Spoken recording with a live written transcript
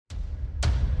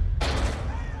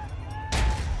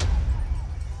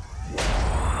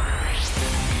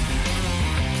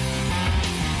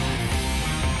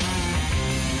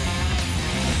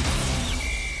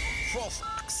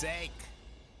sake.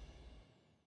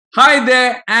 Hi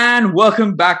there, and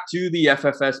welcome back to the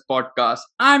FFS podcast.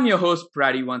 I'm your host,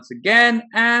 Praddy, once again,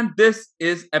 and this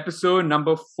is episode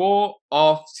number 4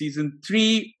 of season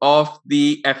 3 of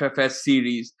the FFS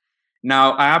series.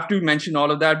 Now, I have to mention all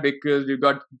of that because we've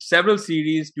got several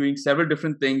series doing several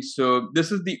different things. So,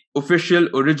 this is the official,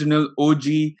 original OG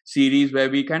series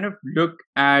where we kind of look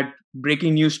at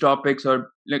breaking news topics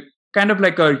or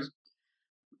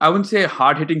I wouldn't say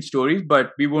hard-hitting stories,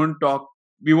 but we won't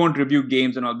review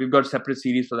games and all. We've got a separate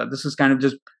series for that. This is kind of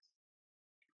just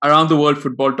around the world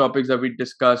football topics that we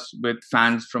discuss with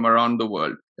fans from around the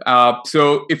world.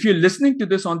 So if you're listening to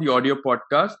this on the audio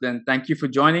podcast, then thank you for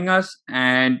joining us.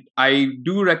 And I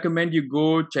do recommend you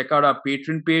go check out our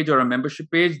Patreon page or our membership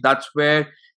page. That's where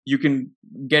you can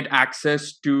get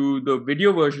access to the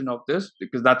video version of this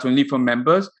because that's only for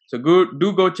members. So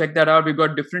go check that out. We've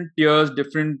got different tiers,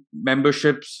 different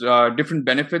memberships, different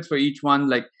benefits for each one.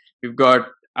 Like we've got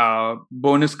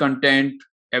bonus content,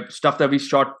 stuff that we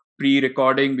shot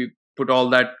pre-recording. We put all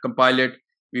that, compile it.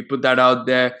 We put that out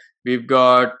there. We've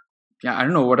got, I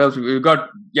don't know what else. We've got,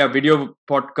 video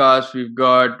podcasts. We've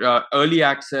got early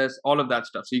access, all of that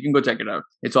stuff. So you can go check it out.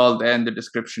 It's all there in the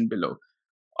description below.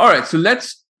 All right. So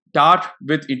let's start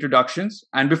with introductions.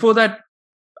 And before that,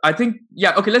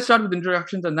 let's start with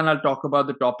introductions and then I'll talk about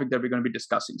the topic that we're going to be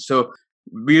discussing. So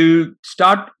we'll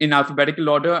start in alphabetical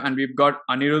order and we've got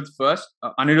Anirudh first.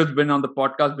 Anirudh's been on the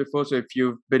podcast before. So if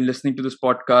you've been listening to this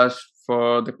podcast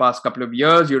for the past couple of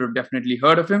years, you'd have definitely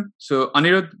heard of him. So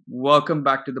Anirudh, welcome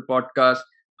back to the podcast.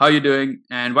 How are you doing?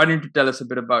 And why don't you tell us a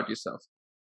bit about yourself?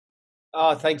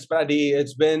 Thanks, Praddy.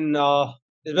 It's been a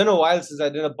while since I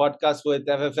did a podcast with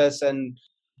FFS and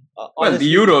honestly,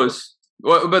 the Euros.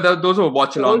 But those were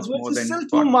watch-alongs more than... still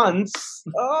 2 months.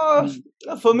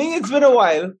 For me, it's been a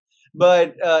while.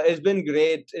 But it's been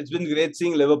great. It's been great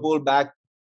seeing Liverpool back.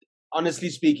 Honestly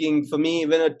speaking, for me,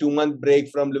 even a 2-month break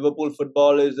from Liverpool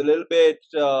football is a little bit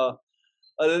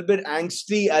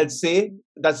angsty, I'd say.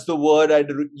 That's the word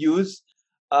I'd use.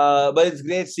 But it's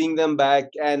great seeing them back.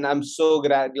 And I'm so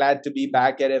glad to be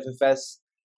back at FFS.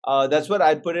 That's what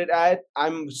I'd put it at.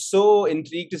 I'm so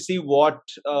intrigued to see what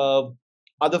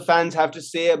other fans have to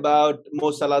say about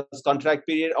Mo Salah's contract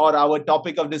period or our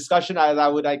topic of discussion, as I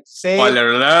would like to say.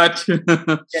 Spoiler alert.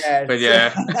 Yes.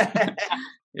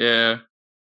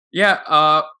 But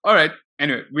all right.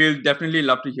 Anyway, we'll definitely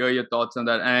love to hear your thoughts on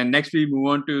that. And next we move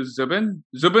on to Zubin.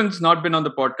 Zubin's not been on the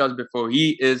podcast before.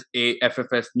 He is a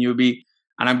FFS newbie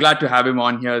and I'm glad to have him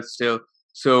on here still.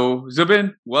 So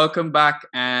Zubin, welcome back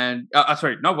and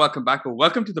not welcome back, but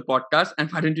welcome to the podcast. And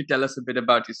why don't you tell us a bit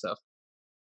about yourself?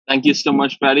 Thank you so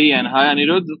much, Praddy, and hi,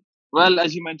 Anirudh. Well,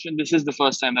 as you mentioned, this is the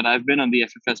first time that I've been on the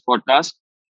FFS podcast.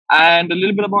 And a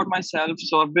little bit about myself.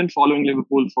 So I've been following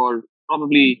Liverpool for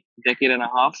probably a decade and a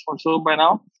half or so by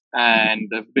now. And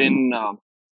I've been,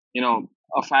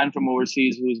 a fan from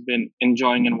overseas who's been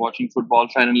enjoying and watching football,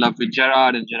 fell in love with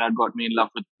Gerrard, and Gerrard got me in love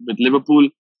with Liverpool.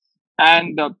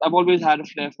 And I've always had a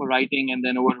flair for writing. And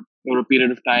then over a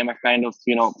period of time, I've kind of,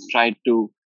 tried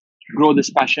to grow this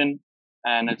passion.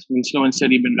 And it's been slow and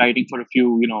steady, been writing for a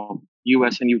few,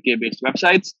 US and UK based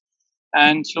websites.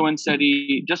 And slow and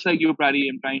steady, just like you, Praddy,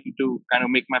 I'm trying to kind of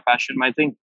make my passion my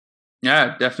thing.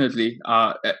 Yeah, definitely.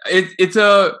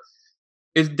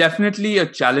 It's definitely a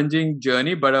challenging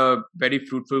journey, but a very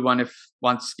fruitful one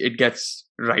once it gets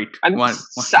right. And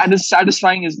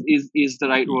satisfying is the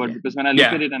right word, because when I look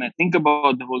at it and I think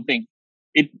about the whole thing,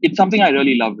 it's something I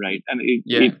really love, right? And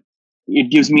it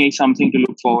gives me something to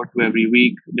look forward to every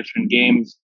week, different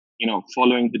games,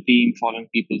 following the team, following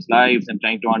people's lives and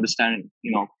trying to understand,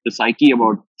 the psyche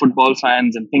about football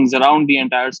fans and things around the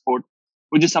entire sport,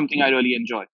 which is something I really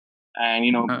enjoy. And,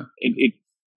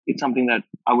 it's something that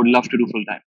I would love to do full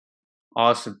time.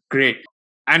 Awesome. Great.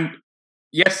 And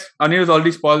yes, Anirudh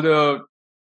already spoiled the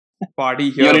party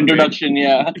here. Your introduction,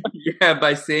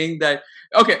 by saying that.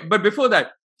 Okay, but before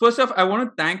that, first off, I want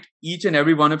to thank each and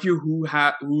every one of you who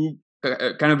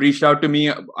kind of reached out to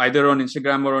me either on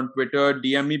Instagram or on Twitter,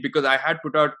 DM me, because I had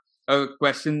put out a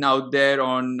question out there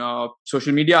on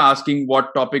social media asking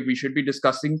what topic we should be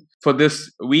discussing for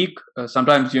this week.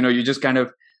 Sometimes, you just kind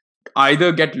of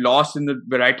either get lost in the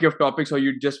variety of topics or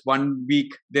you just one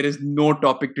week, there is no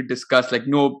topic to discuss, like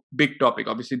no big topic.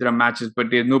 Obviously, there are matches,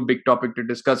 but there's no big topic to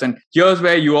discuss. And here's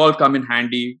where you all come in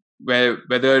handy, whether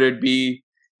it be,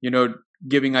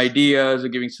 giving ideas or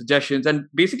giving suggestions. And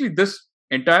basically, this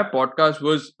entire podcast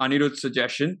was Anirudh's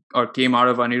suggestion or came out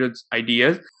of Anirudh's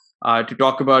ideas to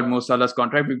talk about Mo Salah's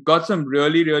contract. We've got some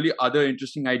really, really other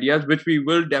interesting ideas, which we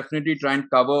will definitely try and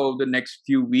cover over the next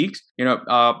few weeks.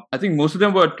 I think most of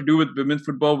them were to do with women's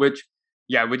football, which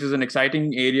which is an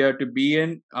exciting area to be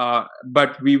in.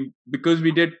 But because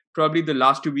we did probably the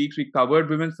last 2 weeks, we covered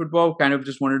women's football, kind of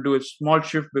just want to do a small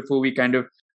shift before we kind of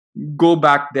go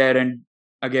back there and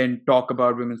again talk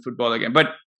about women's football again.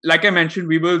 But like I mentioned,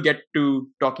 we will get to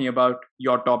talking about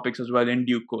your topics as well in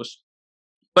due course.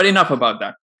 But enough about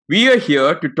that. We are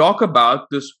here to talk about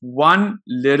this one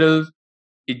little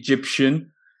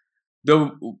Egyptian,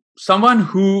 someone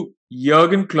who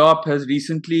Jurgen Klopp has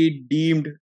recently deemed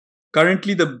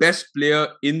currently the best player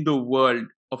in the world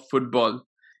of football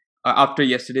after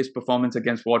yesterday's performance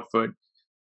against Watford.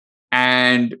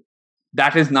 And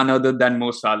that is none other than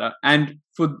Mo Salah. And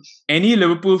for any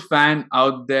Liverpool fan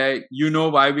out there, you know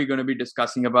why we're going to be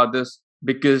discussing about this,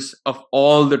 because of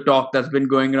all the talk that's been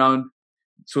going around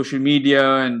social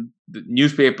media and the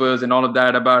newspapers and all of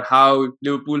that about how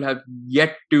Liverpool have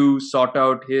yet to sort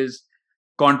out his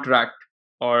contract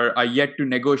or are yet to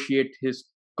negotiate his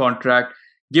contract.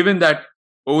 Given that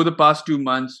over the past 2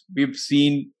 months, we've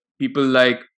seen people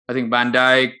like, I think, Van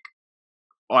Dijk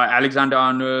or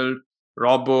Alexander-Arnold,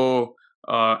 Robbo,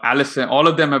 Alisson, all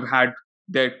of them have had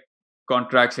their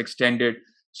contracts extended.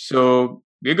 So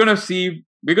we're going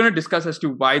to discuss as to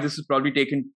why this has probably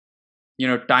taken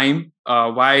time,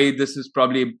 why this is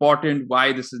probably important,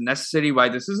 why this is necessary, why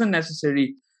this isn't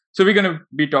necessary. So we're going to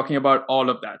be talking about all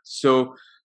of that. So,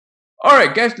 all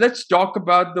right, guys, let's talk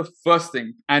about the first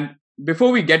thing. And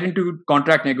before we get into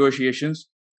contract negotiations,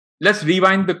 let's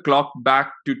rewind the clock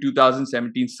back to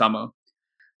 2017 summer.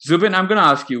 Zubin, I'm going to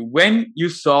ask you, when you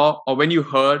saw or when you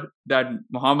heard that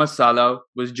Mohamed Salah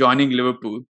was joining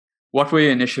Liverpool, what were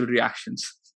your initial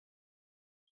reactions?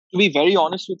 To be very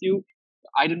honest with you,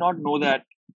 I did not know that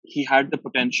he had the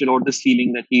potential or the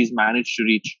ceiling that he's managed to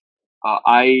reach.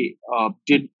 I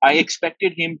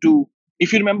expected him to.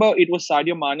 If you remember, it was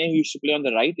Sadio Mane who used to play on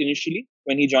the right initially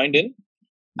when he joined in.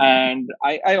 And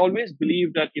I always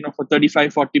believed that, for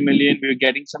 35, 40 million, we were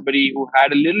getting somebody who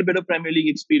had a little bit of Premier League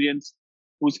experience,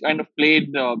 who's kind of played,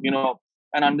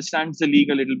 and understands the league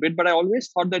a little bit. But I always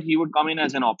thought that he would come in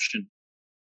as an option.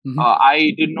 Mm-hmm.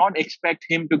 I did not expect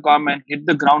him to come and hit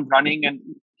the ground running. And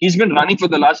he's been running for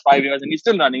the last 5 years and he's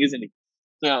still running, isn't he?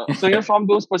 So from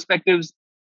those perspectives,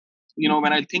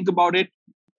 when I think about it,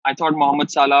 I thought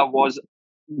Mohamed Salah was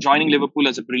joining Liverpool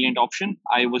as a brilliant option.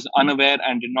 I was unaware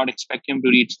and did not expect him to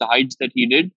reach the heights that he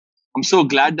did. I'm so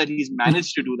glad that he's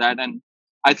managed to do that. And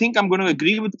I think I'm going to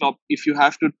agree with Klopp. If you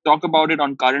have to talk about it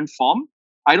on current form,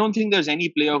 I don't think there's any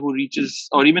player who reaches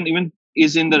or even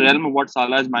is in the realm of what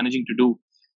Salah is managing to do.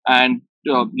 And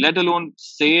let alone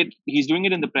say it, he's doing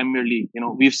it in the Premier League.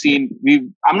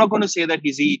 I'm not going to say that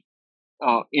he's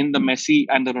in the Messi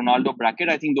and the Ronaldo bracket.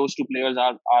 I think those two players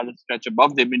are a stretch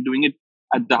above. They've been doing it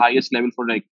at the highest level for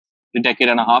like a decade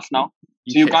and a half now.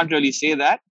 So you can't really say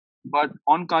that. But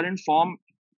on current form,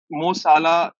 Mo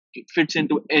Salah fits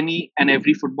into any and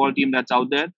every football team that's out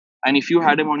there. And if you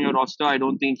had him on your roster, I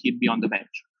don't think he'd be on the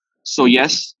bench. So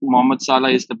yes, Mohamed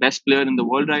Salah is the best player in the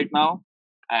world right now.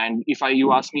 And if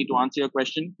you ask me to answer your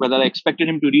question, whether I expected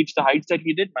him to reach the heights that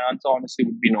he did, my answer honestly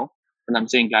would be no. And I'm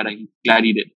saying glad he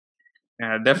did.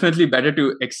 Yeah, definitely better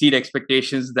to exceed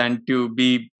expectations than to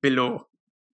be below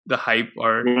the hype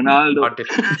or Ronaldo.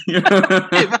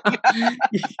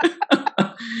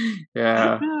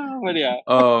 Yeah.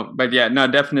 But yeah, no,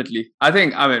 definitely. I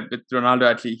think, with Ronaldo,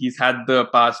 actually, he's had the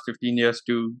past 15 years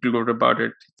to gloat about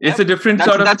it. It's a different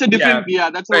that's a different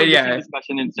different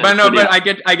discussion instead. But I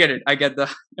get it. I get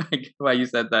why you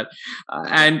said that.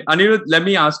 And Anirudh, let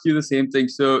me ask you the same thing.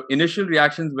 So, initial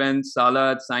reactions when Salah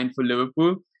had signed for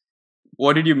Liverpool,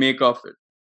 what did you make of it?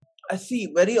 I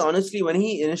see, very honestly, when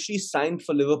he initially signed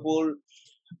for Liverpool,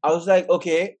 I was like,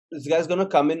 okay, this guy's going to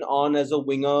come in on as a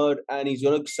winger and he's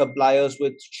going to supply us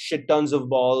with shit tons of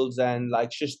balls and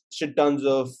like shit tons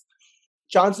of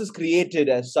chances created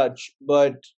as such.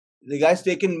 But the guy's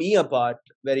taken me apart,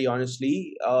 very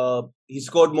honestly. He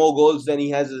scored more goals than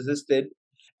he has assisted.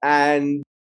 And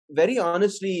very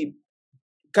honestly,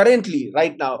 currently,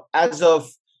 right now, as of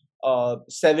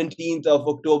 17th of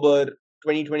October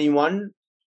 2021,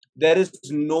 there is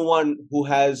no one who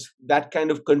has that kind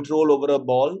of control over a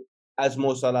ball as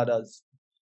Mo Salah does.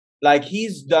 Like,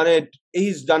 he's done it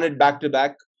back to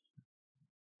back.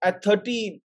 At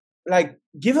 30, like,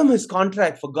 give him his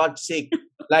contract, for God's sake.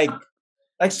 Like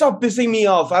stop pissing me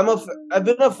off. I've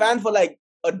been a fan for like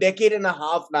a decade and a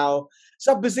half now.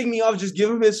 Stop pissing me off. Just give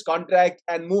him his contract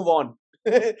and move on.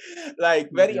 Like,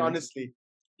 very honestly.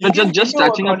 But just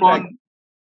touching upon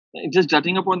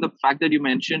the fact that you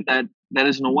mentioned that there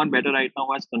is no one better right now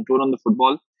who has control on the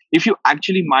football. If you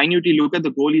actually minutely look at the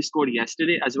goal he scored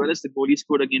yesterday, as well as the goal he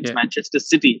scored against Manchester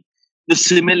City, the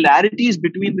similarities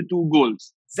between the two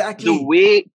goals. Exactly. The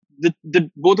way the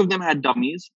both of them had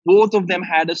dummies. Both of them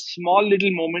had a small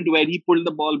little moment where he pulled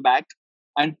the ball back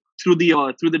and threw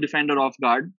the defender off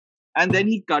guard, and then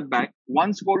he cut back.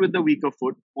 One scored with the weaker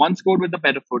foot, one scored with the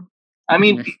better foot. I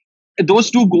mean,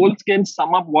 those two goals can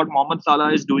sum up what Mohamed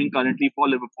Salah is doing currently for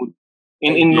Liverpool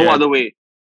in no other way.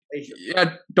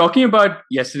 Yeah, talking about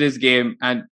yesterday's game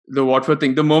and the Watford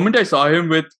thing, the moment I saw him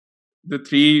with the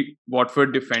three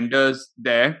Watford defenders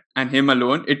there and him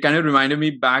alone, it kind of reminded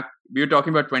me back. We were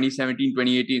talking about 2017,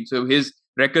 2018. So his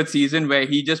record season where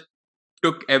he just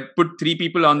put three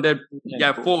people on their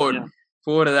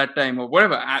four at that time or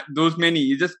whatever. Those many,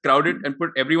 he just crowded and put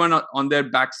everyone on their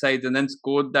backsides and then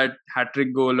scored that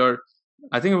hat-trick goal. Or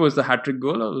I think it was the hat-trick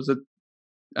goal, or was it?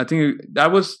 I think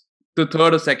that was the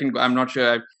third or second goal. I'm not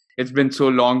sure. It's been so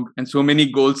long and so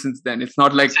many goals since then. It's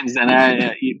not like since then.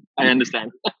 I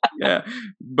understand. Yeah,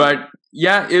 but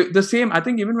yeah, the same. I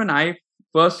think even when I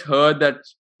first heard that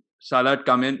Salah had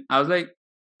come in, I was like,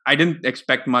 I didn't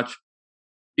expect much.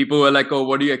 People were like, "Oh,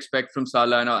 what do you expect from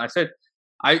Salah?" And I said,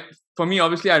 for me,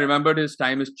 obviously, I remembered his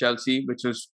time as Chelsea, which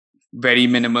was very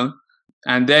minimal.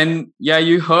 And then, yeah,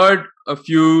 you heard a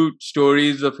few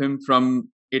stories of him from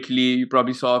Italy. You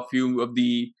probably saw a few of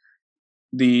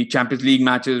the Champions League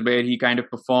matches where he kind of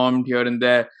performed here and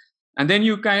there. And then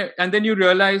you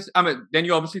realize, then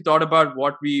you obviously thought about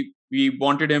what we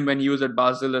wanted him when he was at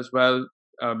Basel as well,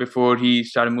 before he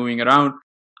started moving around.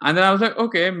 And then I was like,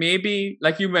 okay, maybe,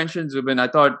 like you mentioned, Zubin, I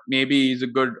thought maybe he's a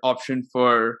good option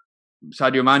for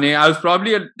Sadio Mane. I was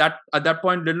probably at that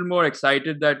point a little more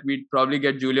excited that we'd probably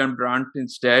get Julian Brandt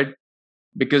instead,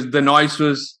 because the noise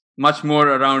was much more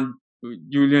around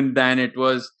Julian than it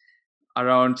was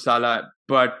around Salah.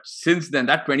 But since then,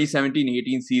 that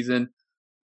 2017-18 season,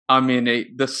 I mean,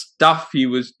 the stuff he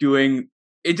was doing,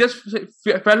 it just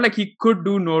felt like he could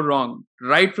do no wrong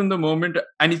right from the moment.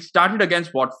 And it started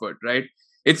against Watford, right?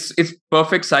 It's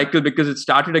perfect cycle because it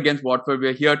started against Watford.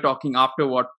 We're here talking after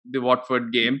the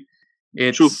Watford game.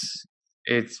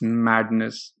 It's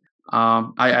madness.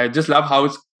 I just love how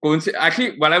it's coincident.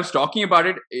 Actually, while I was talking about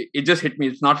it, it just hit me.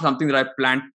 It's not something that I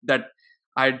planned, that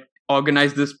I'd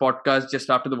organized this podcast just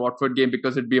after the Watford game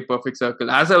because it'd be a perfect circle.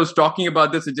 As I was talking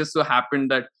about this, it just so happened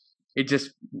that it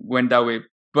just went that way.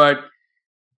 But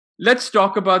let's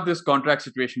talk about this contract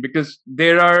situation, because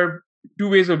there are two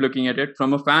ways of looking at it.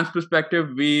 From a fan's perspective,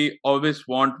 we always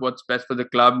want what's best for the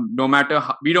club, no matter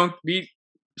how.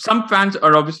 Some fans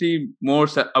are obviously more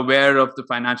aware of the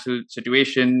financial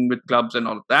situation with clubs and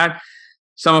all of that.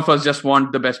 Some of us just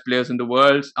want the best players in the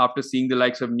world after seeing the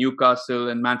likes of Newcastle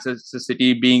and Manchester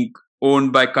City being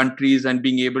owned by countries and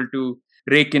being able to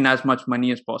rake in as much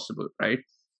money as possible, right?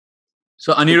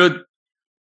 So, Anirudh,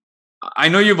 I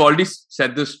know you've already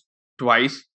said this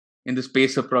twice in the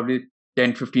space of probably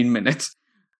 10-15 minutes.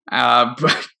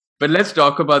 But let's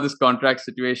talk about this contract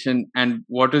situation and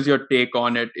what is your take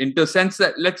on it, in the sense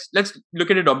that let's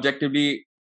look at it objectively.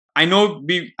 I know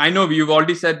you've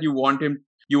already said you want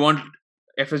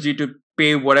FSG to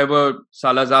pay whatever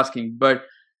Salah's asking, but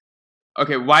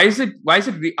okay, why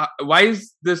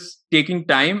is this taking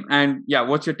time? And yeah,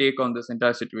 what's your take on this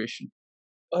entire situation?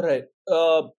 All right.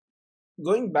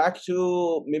 Going back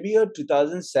to maybe a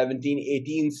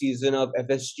 2017-18 season of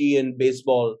FSG in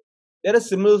baseball, they had a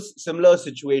similar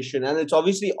situation, and it's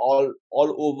obviously all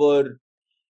over,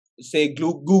 say,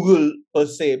 Google per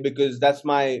se, because that's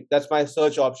my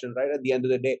search option, right, at the end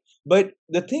of the day. But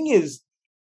the thing is,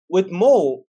 with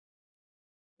Mo,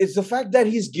 it's the fact that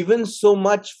he's given so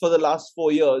much for the last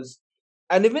 4 years,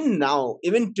 and even now,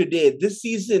 even today, this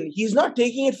season, he's not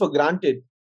taking it for granted.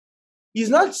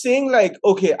 He's not saying like,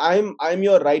 okay, I'm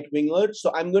your right winger,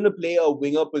 so I'm going to play a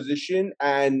winger position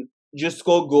and just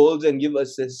score goals and give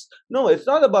assists. No, it's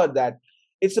not about that.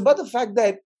 It's about the fact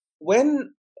that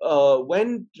when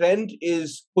Trent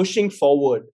is pushing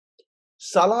forward,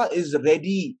 Salah is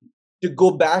ready to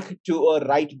go back to a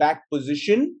right back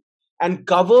position and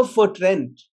cover for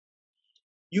Trent.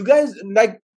 You guys,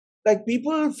 like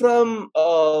people from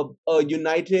a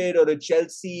United or a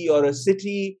Chelsea or a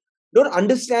City don't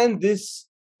understand this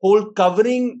whole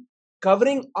covering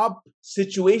up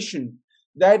situation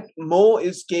that Mo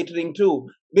is catering to.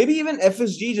 Maybe even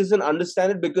FSG doesn't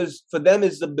understand it because for them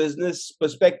it's the business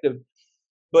perspective.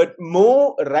 But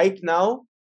Mo right now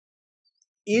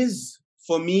is,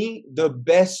 for me, the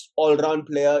best all-round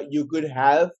player you could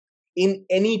have in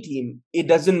any team. It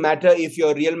doesn't matter if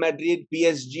you're Real Madrid,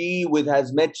 PSG,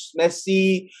 has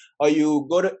Messi, or you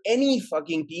go to any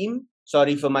fucking team.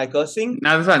 Sorry for my cursing.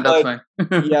 No, that's fine.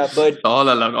 Yeah, but all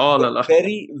allowed.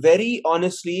 Very, very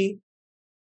honestly,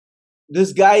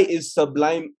 this guy is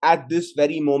sublime at this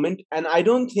very moment, and I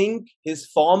don't think his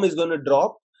form is going to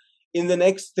drop in the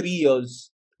next 3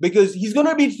 years, because he's going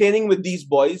to be training with these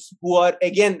boys who are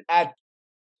again at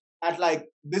like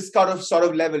this sort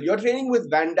of level. You're training with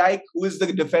Van Dijk, who is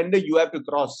the defender you have to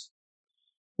cross.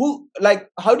 Who, like,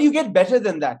 how do you get better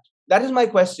than that? That is my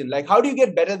question. Like, how do you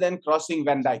get better than crossing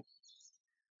Van Dijk?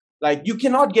 Like, you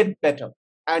cannot get better.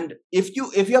 And if you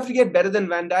have to get better than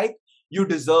Van Dijk, you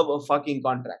deserve a fucking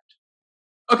contract.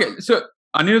 Okay, so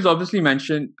Anirudh obviously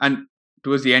mentioned, and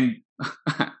towards the end,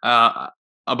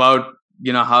 about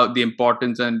how the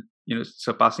importance and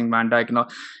surpassing Van Dijk and all.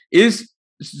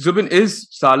 Zubin, is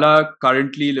Salah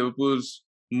currently Liverpool's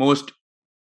most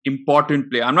important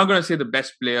player? I'm not going to say the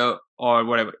best player or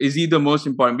whatever. Is he the most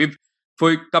important?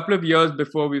 For a couple of years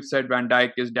before, we've said Van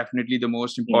Dijk is definitely the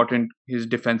most important, his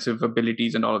defensive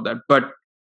abilities and all of that. But,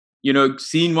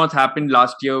 seeing what happened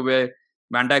last year where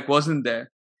Van Dijk wasn't there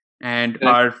and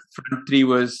our front three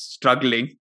was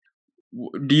struggling,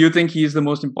 do you think he's the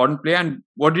most important player? And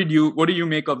what do you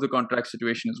make of the contract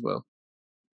situation as well?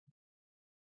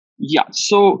 Yeah,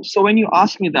 so when you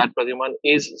ask me that, Pradyuman,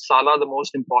 is Salah the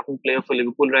most important player for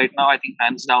Liverpool right now? I think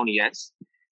hands down, yes.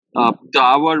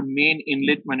 Our main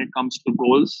inlet when it comes to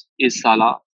goals is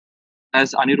Salah.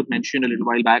 As Anirudh mentioned a little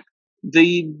while back,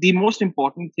 the most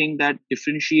important thing that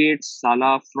differentiates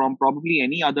Salah from probably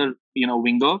any other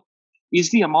winger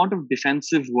is the amount of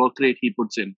defensive work rate he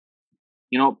puts in.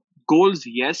 Goals,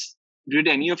 yes. Did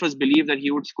any of us believe that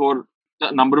he would score the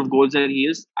number of goals that he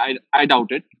is? I doubt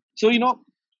it. So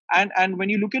and when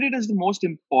you look at it as the most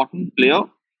important player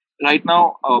right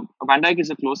now, Van Dijk is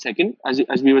a close second,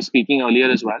 as we were speaking earlier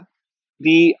as well.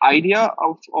 The idea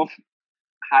of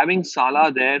having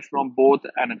Salah there from both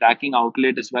an attacking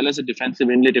outlet as well as a defensive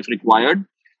inlet if required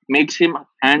makes him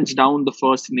hands down the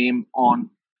first name on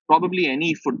probably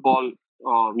any football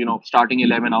starting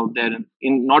 11 out there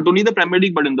in not only the Premier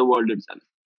League but in the world itself.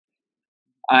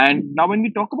 And now when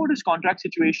we talk about his contract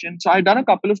situation, so I've done a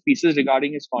couple of pieces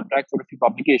regarding his contract for a few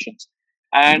publications.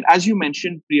 And as you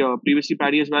mentioned previously,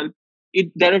 Paddy, as well,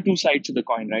 there are two sides to the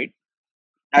coin, right?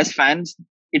 As fans,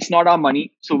 it's not our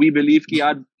money. So we believe ki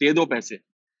yaar, de do paise.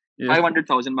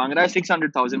 500,000 mang raha hai,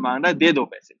 600,000 mang raha hai, de do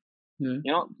paise.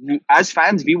 Yeah. As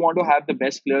fans, we want to have the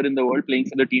best player in the world playing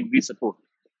for the team we support.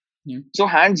 Yeah. So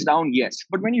hands down, yes.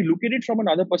 But when you look at it from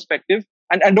another perspective,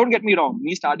 and don't get me wrong,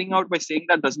 me starting out by saying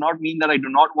that does not mean that I do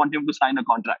not want him to sign a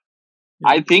contract. Yeah.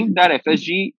 I think that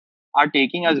FSG are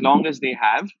taking as long as they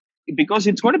have because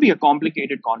it's going to be a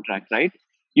complicated contract, right?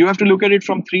 You have to look at it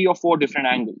from 3 or 4 different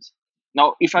angles.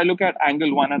 Now, if I look at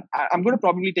angle one, and I'm going to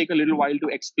probably take a little while to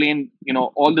explain,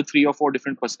 all the 3 or 4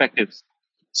 different perspectives.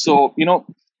 So,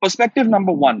 perspective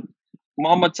number 1,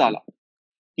 Mohamed Salah.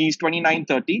 He's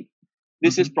 29-30.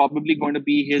 This is probably going to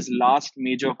be his last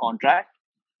major contract.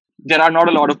 There are not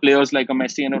a lot of players like a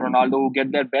Messi and a Ronaldo who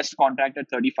get their best contract at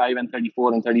 35 and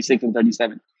 34 and 36 and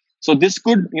 37. So this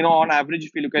could, on average,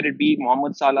 if you look at it, be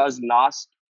Mohamed Salah's last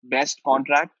best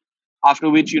contract,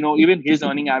 after which, even his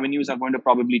earning avenues are going to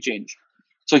probably change.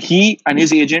 So he and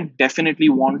his agent definitely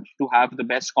want to have the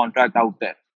best contract out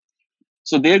there.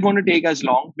 So they're going to take as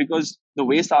long because the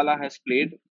way Salah has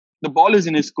played, the ball is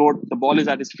in his court, the ball is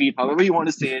at his feet, however you want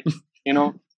to say it,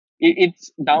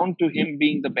 it's down to him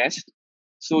being the best.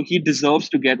 So he deserves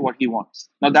to get what he wants.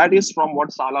 Now that is from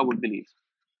what Salah would believe.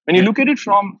 When you look at it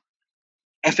from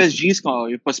FSG's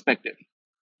perspective,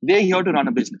 they're here to run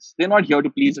a business. They're not here to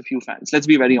please a few fans. Let's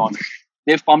be very honest.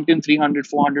 They've pumped in 300,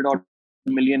 400 odd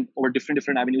million over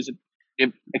different avenues.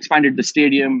 They've expanded the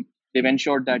stadium. They've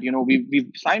ensured that,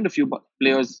 we've signed a few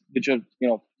players, which are,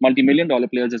 multi-million dollar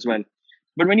players as well.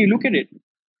 But when you look at it,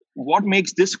 what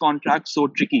makes this contract so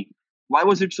tricky? Why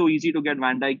was it so easy to get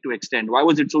Van Dijk to extend? Why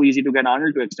was it so easy to get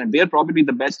Arnold to extend? They're probably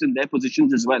the best in their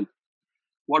positions as well.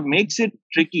 What makes it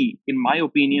tricky, in my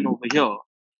opinion, over here,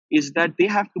 is that they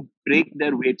have to break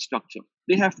their wage structure.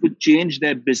 They have to change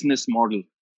their business model.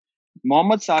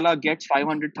 Mohamed Salah gets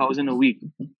 500,000 a week.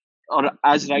 Or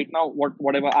as right now,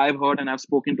 whatever I've heard and I've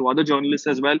spoken to other journalists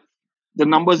as well, the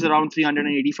number's around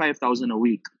 385,000 a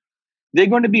week. They're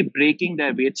going to be breaking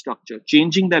their wage structure,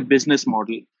 changing their business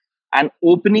model, and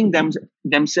opening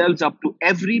themselves up to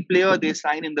every player they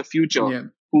sign in the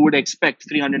future who would expect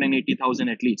 380,000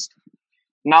 at least.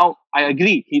 Now, I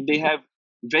agree. They have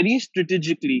very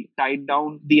strategically tied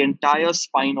down the entire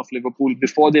spine of Liverpool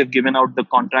before they've given out the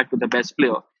contract to the best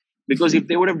player. Because if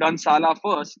they would have done Salah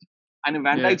first, and if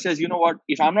Van Dijk says, you know what,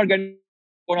 if I'm not getting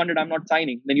 400, I'm not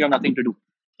signing, then you have nothing to do.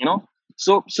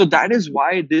 So that is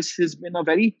why this has been a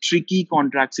very tricky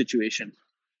contract situation.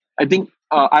 I think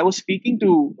I was speaking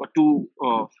to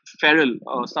Ferrell,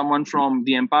 someone from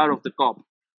the Empire of the Cop,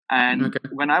 And Okay.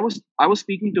 when I was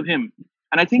speaking to him,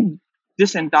 and I think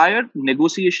this entire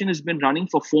negotiation has been running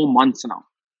for 4 months now,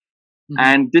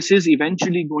 and this is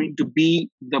eventually going to be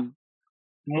the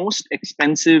most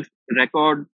expensive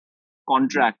record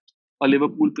contract a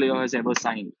Liverpool player has ever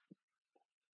signed.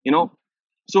 You know,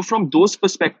 so from those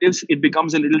perspectives, it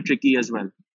becomes a little tricky as well.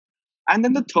 And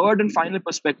then the third and final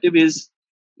perspective is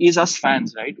us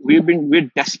fans, right? We're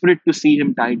desperate to see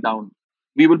him tied down.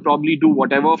 We will probably do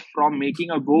whatever from making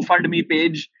a GoFundMe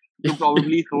page to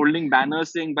probably holding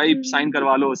banners saying "Bhai sign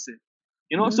karwa lo usse."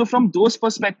 So from those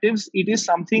perspectives, it is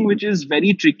something which is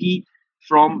very tricky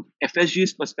from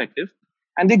FSG's perspective,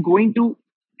 and they're going to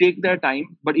take their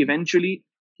time, but eventually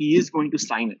he is going to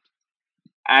sign it.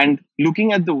 And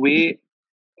looking at the way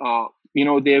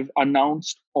they've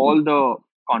announced all the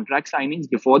contract signings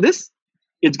before this,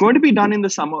 it's going to be done in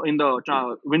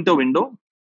the winter window,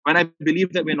 when I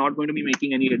believe that we're not going to be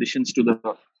making any additions to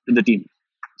the team.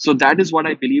 So that is what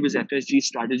I believe is FSG's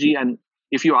strategy. And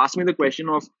if you ask me the question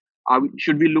of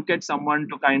should we look at someone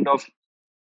to kind of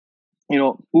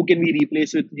who can we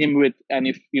replace him with, and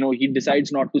if he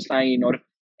decides not to sign, or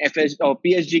FS or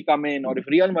PSG come in, or if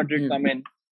Real Madrid come in,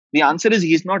 the answer is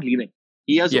he's not leaving.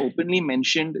 He has openly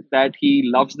mentioned that he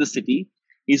loves the city.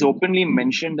 He's openly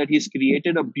mentioned that he's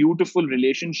created a beautiful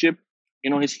relationship.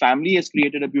 His family has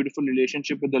created a beautiful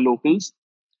relationship with the locals,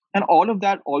 and all of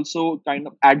that also kind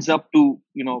of adds up to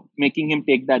making him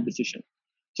take that decision.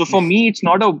 So for me, it's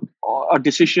not a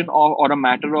decision or a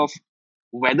matter of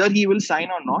whether he will sign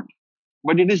or not,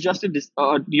 but it is just a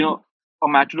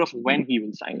matter of when he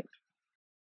will sign it.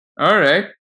 All right.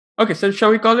 Okay, so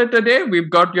shall we call it a day? We've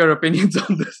got your opinions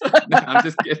on this. No, I'm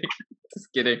just kidding.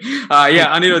 Just kidding.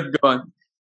 Yeah, Anirudh, go on.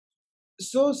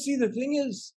 So see, the thing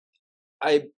is,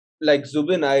 I like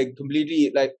Zubin. I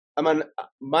completely like.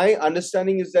 My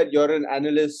understanding is that you're an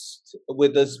analyst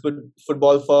with a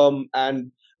football firm,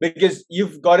 and because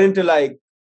you've got into like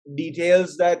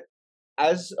details that,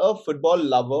 as a football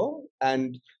lover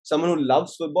and someone who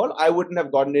loves football, I wouldn't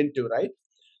have gotten into, right?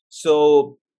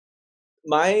 So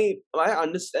my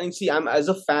understanding, see, I'm as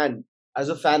a fan,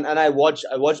 and I watch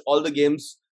all the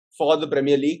games for the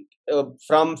Premier League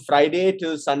from Friday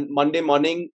to Monday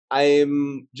morning.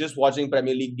 I'm just watching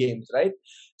Premier League games, right?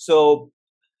 So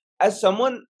as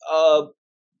someone, I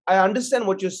understand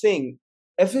what you're saying.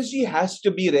 FSG has to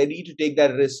be ready to take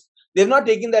that risk. They've not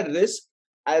taken that risk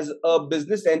as a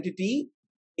business entity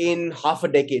in half a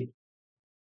decade.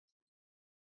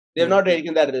 They've not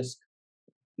taken that risk.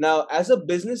 Now, as a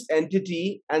business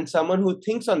entity and someone who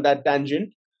thinks on that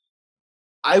tangent,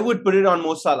 I would put it on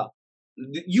Mo Salah.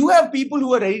 You have people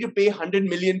who are ready to pay 100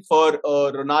 million for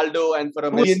Ronaldo and for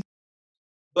a million,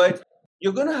 but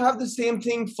you're going to have the same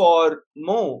thing for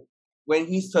Mo when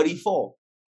he's 34.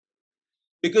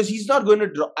 Because he's not going to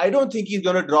drop. I don't think he's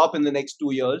going to drop in the next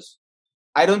 2 years.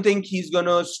 I don't think he's going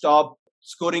to stop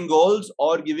scoring goals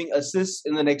or giving assists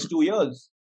in the next 2 years.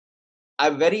 I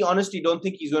very honestly don't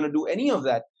think he's going to do any of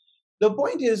that. The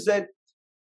point is that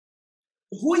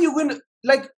who are you going to,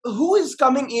 like, who is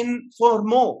coming in for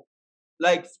Mo?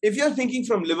 Like, if you're thinking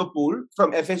from Liverpool,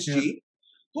 from FSG,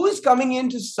 who is coming in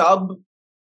to sub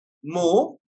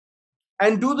Mo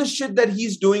and do the shit that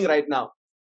he's doing right now?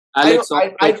 I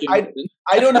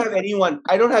don't have anyone.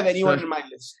 I don't have anyone in my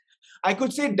list. I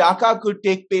could say Daka could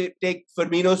take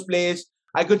Firmino's place.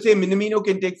 I could say Minamino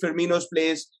can take Firmino's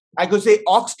place. I could say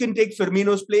Ox can take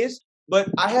Firmino's place. But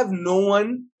I have no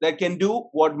one that can do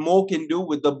what Mo can do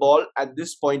with the ball at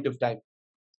this point of time.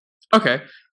 Okay,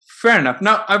 fair enough.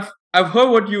 Now, I've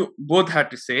heard what you both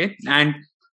had to say, and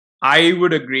I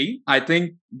would agree. I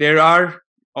think there are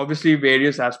obviously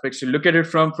various aspects to look at it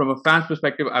from. From a fan's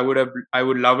perspective, I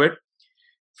would love it.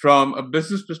 From a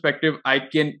business perspective, I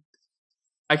can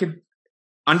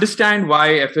understand why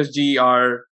FSG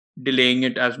are delaying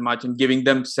it as much and giving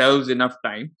themselves enough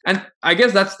time. And I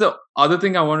guess that's the other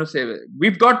thing I want to say.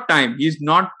 We've got time. He's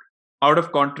not out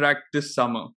of contract this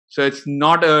summer. So it's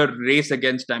not a race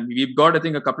against time. We've got, I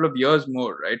think, a couple of years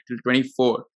more, right? Till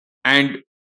 24. And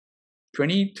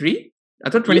 23? I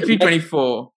thought 23,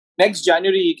 24. Next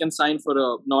January, he can sign for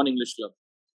a non-English club.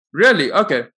 Really?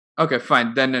 Okay. Okay,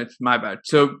 fine. Then it's my bad.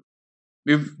 So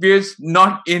we've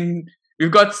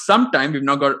got some time. We've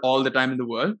not got all the time in the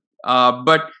world.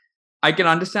 But I can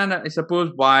understand, I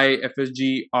suppose, why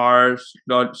FSG are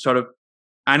sort of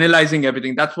analyzing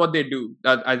everything. That's what they do.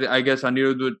 That I guess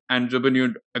Anirudh and Zubin,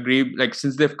 you'd agree. Like,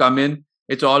 since they've come in,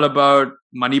 it's all about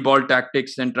moneyball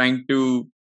tactics and trying to,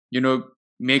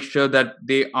 make sure that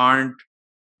they aren't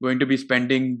going to be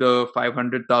spending the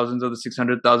 500,000 or the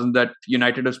 600,000 that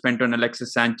United have spent on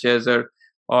Alexis Sanchez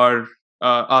or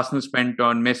Arsenal spent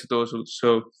on Mesut Ozil.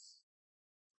 So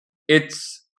I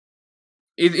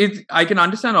can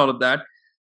understand all of that.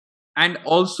 And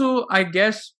also, I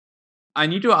guess I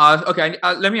need to ask. Okay,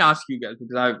 let me ask you guys,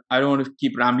 because I don't want to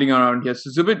keep rambling around here. So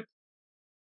Zubin,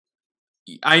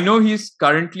 I know he's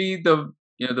currently the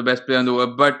best player in the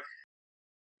world, but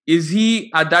is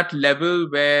he at that level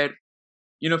where,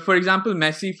 for example,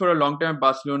 Messi for a long time at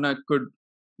Barcelona could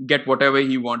get whatever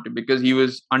he wanted because he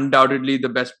was undoubtedly the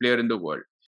best player in the world?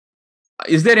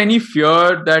 Is there any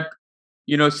fear that,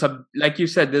 like you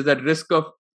said, there's that risk of,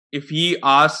 if he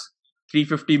asks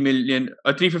 350 million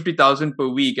or 350,000 per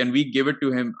week and we give it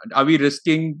to him, are we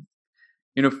risking,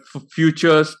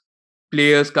 future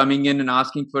players coming in and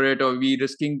asking for it, or are we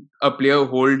risking a player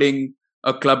holding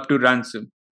a club to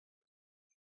ransom?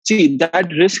 See, that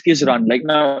risk is run. Like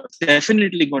now, it's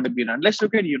definitely going to be run. Let's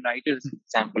look at United's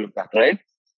example of that, right?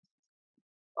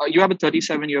 You have a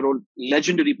 37-year-old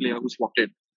legendary player who's walked in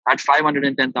at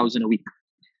 510,000 a week.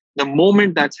 The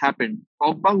moment that's happened,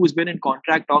 Pogba, who's been in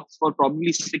contract talks for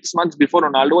probably 6 months before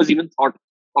Ronaldo was even thought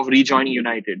of rejoining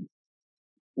United,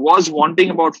 was wanting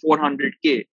about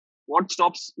 400k. What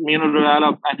stops Real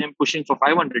and him pushing for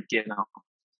 500k now?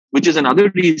 Which is another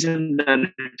reason that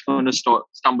it's going to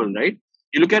stumble, right?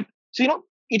 You look at,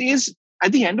 it is,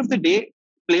 at the end of the day,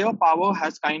 player power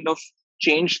has kind of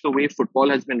changed the way football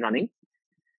has been running.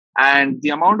 And the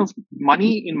amount of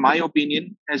money, in my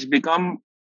opinion, has become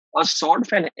a sort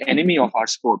of an enemy of our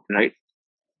sport, right?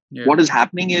 Yeah. What is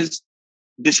happening is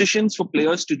decisions for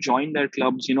players to join their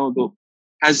clubs,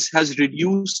 has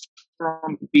reduced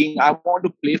from being, I want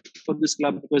to play for this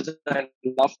club because I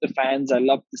love the fans, I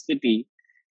love the city,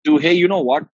 to, hey, you know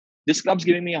what? This club's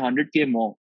giving me 100k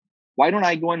more. Why don't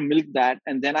I go and milk that,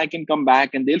 and then I can come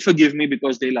back and they'll forgive me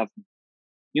because they love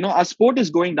me. Our sport is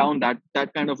going down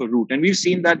that kind of a route, and we've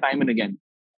seen that time and again.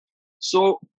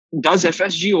 So does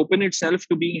FSG open itself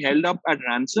to being held up at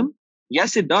ransom?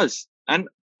 Yes, it does. And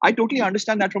I totally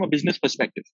understand that from a business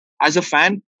perspective. As a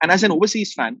fan and as an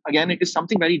overseas fan, again, it is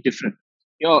something very different.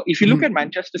 If you look at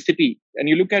Manchester City and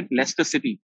you look at Leicester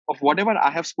City, of whatever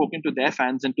I have spoken to their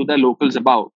fans and to their locals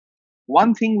about,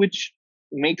 one thing which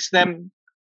makes them,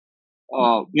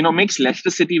 makes Leicester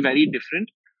City very different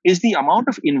is the amount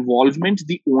of involvement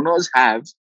the owners have,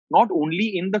 not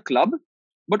only in the club,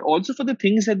 but also for the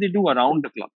things that they do around the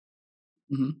club.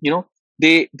 Mm-hmm.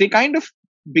 They kind of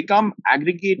become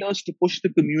aggregators to push the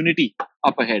community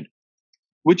up ahead,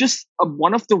 which is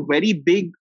one of the very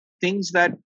big things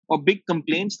or big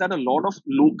complaints that a lot of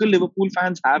local Liverpool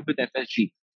fans have with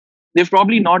FSG. They've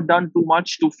probably not done too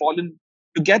much to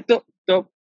get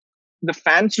the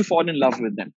fans to fall in love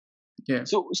with them. Yeah.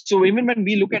 So even when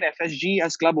we look at FSG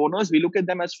as club owners, we look at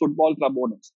them as football club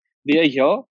owners. They are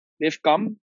here. They've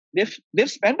come. They've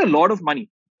spent a lot of money.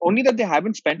 Only that they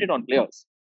haven't spent it on players.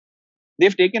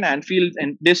 They've taken Anfield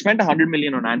and they've spent 100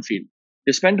 million on Anfield.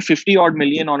 They spent 50 odd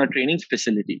million on a training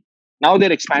facility. Now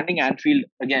they're expanding Anfield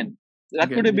again. That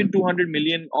could have been 200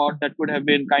 million, or that could have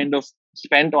been kind of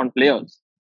spent on players.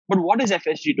 But what is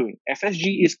FSG doing?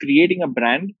 FSG is creating a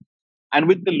brand, and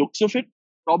with the looks of it,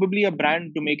 probably a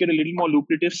brand to make it a little more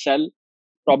lucrative sell,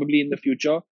 probably in the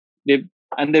future.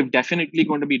 They're definitely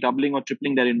going to be doubling or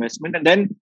tripling their investment. And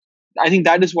then I think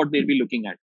that is what they'll be looking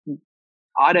at.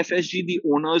 Are FSG the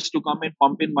owners to come and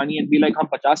pump in money and be like, hum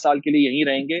 50 saal ke liye yahi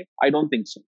rahenge? I don't think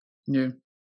so. Yeah.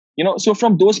 So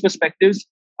from those perspectives,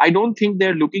 I don't think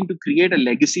they're looking to create a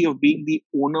legacy of being the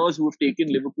owners who have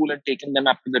taken Liverpool and taken them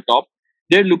up to the top.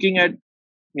 They're looking at,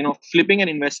 flipping an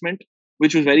investment,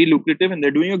 which was very lucrative, and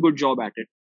they're doing a good job at it.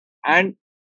 And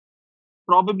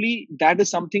probably that is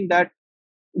something that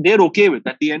they're okay with.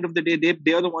 At the end of the day,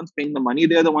 they're the ones paying the money.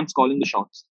 They're the ones calling the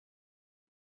shots.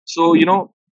 So,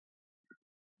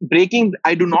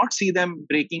 I do not see them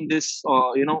breaking this,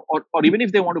 or even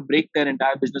if they want to break their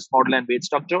entire business model and wage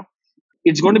structure,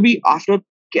 it's going to be after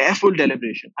careful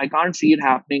deliberation. I can't see it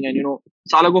happening. And,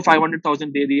 Salah go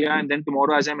 500,000 de diya, and then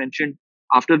tomorrow, as I mentioned,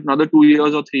 after another 2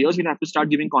 years or 3 years, we'll have to start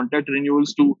giving contract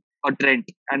renewals to a Trent.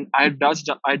 And I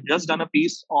just done a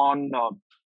piece on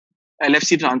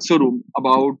LFC transfer room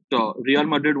about Real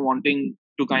Madrid wanting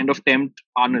to kind of tempt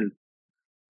Arnold.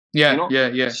 Yeah.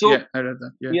 So, I read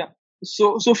that. Yeah.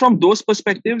 So from those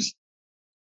perspectives,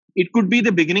 it could be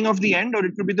the beginning of the end, or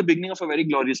it could be the beginning of a very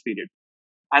glorious period.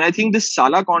 And I think this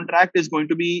Salah contract is going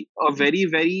to be a very,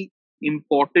 very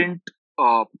important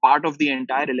part of the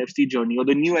entire LFC journey, or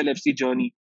the new LFC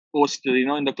journey post,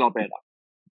 in the club era.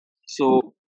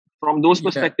 So from those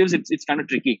perspectives, it's kind of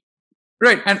tricky.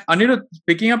 Right. And Anirudh,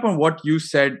 picking up on what you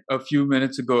said a few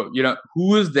minutes ago,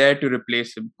 who is there to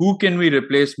replace him? Who can we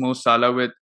replace Mo Salah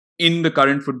with in the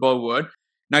current football world?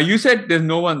 Now, you said there's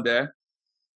no one there.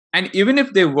 And even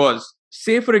if there was,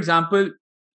 say, for example,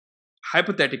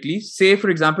 hypothetically, say for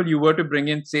example, you were to bring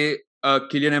in, say,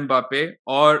 Kylian Mbappe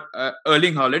or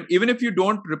Erling Haaland, even if you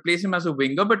don't replace him as a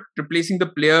winger, but replacing the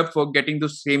player for getting the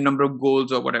same number of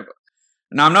goals or whatever.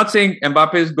 Now, I'm not saying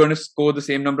Mbappe is going to score the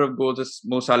same number of goals as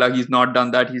Mo Salah. He's not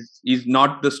done that. He's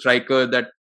not the striker that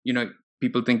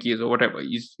people think he is or whatever.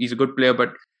 He's a good player,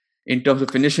 but in terms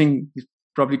of finishing, he's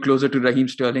probably closer to Raheem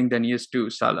Sterling than he is to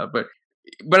Salah. But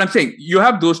I'm saying you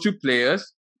have those two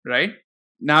players, right?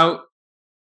 Now,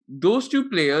 those two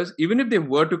players, even if they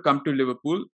were to come to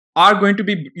Liverpool, are going to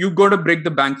be, you've got to break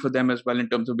the bank for them as well in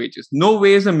terms of wages. No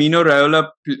way is a Mino Raiola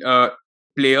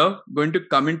player going to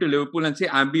come into Liverpool and say,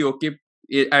 I'll be okay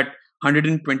at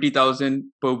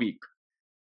 120,000 per week,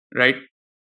 right?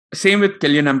 Same with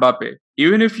Kylian Mbappe.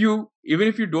 Even if you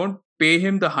don't pay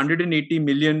him the 180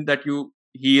 million that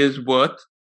he is worth,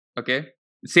 okay,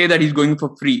 say that he's going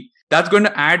for free. That's going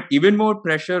to add even more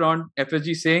pressure on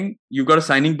FSG, saying you've got a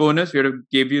signing bonus, we're going to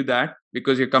give you that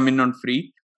because you're coming on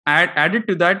free. Added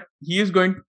to that, he's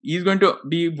going to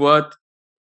be worth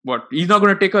what? He's not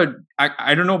going to take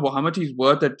I don't know how much he's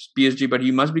worth at PSG, but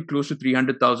he must be close to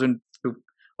 300,000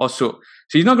 or so. So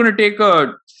he's not going to take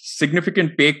a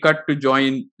significant pay cut to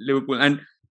join Liverpool. And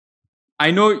I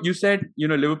know you said,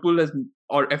 Liverpool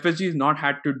or FSG has not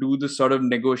had to do this sort of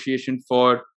negotiation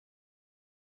for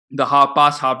the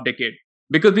past half decade,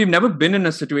 because we've never been in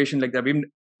a situation like that.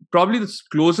 Probably the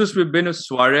closest we've been is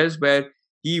Suarez, where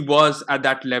he was at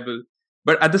that level.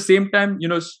 But at the same time,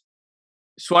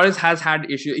 Suarez has had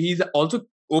issues. He's also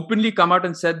openly come out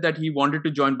and said that he wanted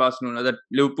to join Barcelona, that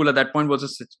Liverpool at that point was a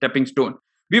stepping stone.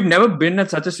 We've never been in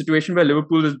such a situation where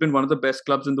Liverpool has been one of the best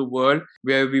clubs in the world,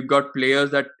 where we've got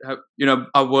players that have,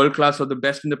 are world class or the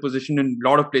best in the position in a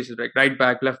lot of places, right? Right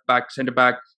back, left back, centre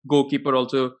back, goalkeeper,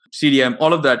 also CDM,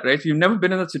 all of that, right? So you've never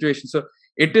been in that situation. So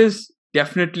it is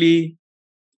definitely.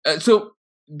 So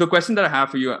the question that I have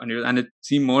for you, Anirudh, and it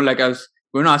seemed more like I was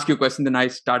going to ask you a question, then I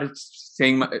started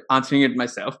answering it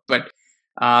myself. But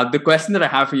the question that I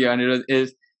have for you, Anirudh,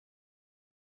 is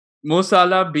Mo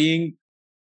Salah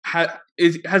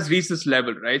has reached this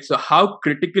level, right? So how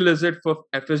critical is it for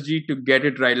FSG to get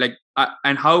it right? Like,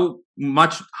 and how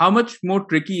much more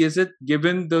tricky is it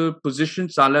given the position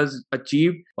Salah's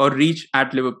achieved or reached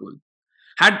at Liverpool?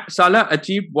 Had Salah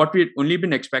achieved what we had only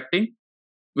been expecting,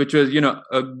 which was,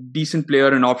 a decent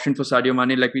player, an option for Sadio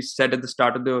Mane, like we said at the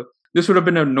start of this would have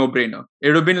been a no-brainer. It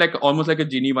would have been almost like a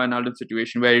Gini Wijnaldum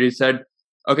situation where he said,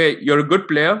 okay, you're a good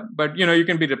player, but, you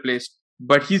can be replaced.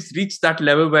 But he's reached that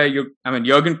level where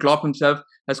Jurgen Klopp himself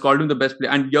has called him the best player.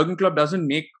 And Jurgen Klopp doesn't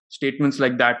make statements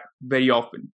like that very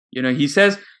often. He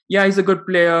says, yeah, he's a good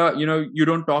player. You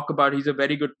don't talk about he's a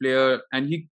very good player. And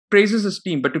he praises his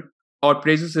team, or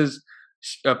praises his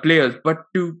players. But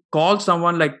to call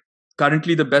someone like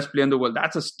currently the best player in the world,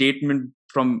 that's a statement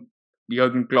from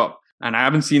Jurgen Klopp. And I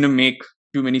haven't seen him make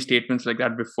too many statements like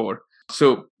that before.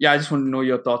 So, yeah, I just want to know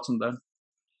your thoughts on that.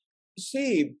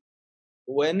 See,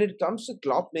 when it comes to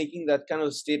Klopp making that kind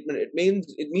of statement, it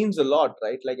means a lot,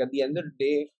 right? Like at the end of the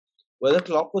day, whether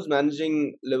Klopp was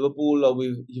managing Liverpool or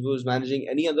he was managing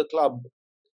any other club,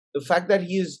 the fact that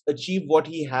he's achieved what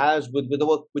he has with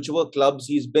whichever clubs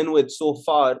he's been with so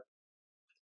far,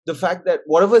 the fact that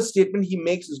whatever statement he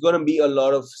makes is going to be a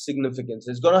lot of significance.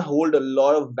 It's going to hold a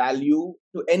lot of value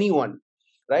to anyone,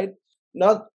 right?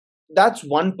 Now, that's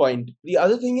one point. The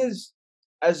other thing is,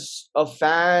 as a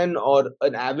fan or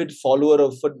an avid follower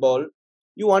of football,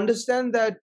 you understand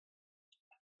that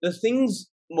the things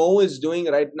Mo is doing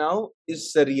right now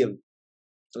is surreal.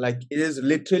 Like, it is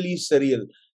literally surreal.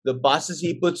 The passes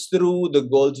he puts through, the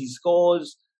goals he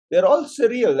scores, they're all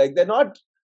surreal. Like, they're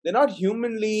not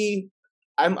humanly.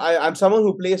 I'm someone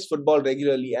who plays football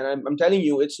regularly, and I'm telling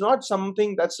you, it's not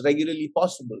something that's regularly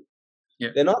possible. Yeah.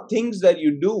 They're not things that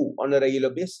you do on a regular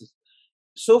basis.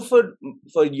 So for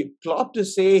Klopp to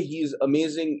say he's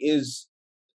amazing is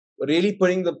really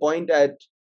putting the point at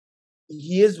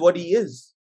he is what he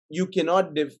is. You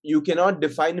cannot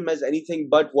define him as anything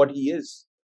but what he is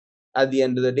at the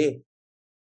end of the day.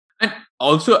 And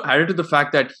also added to the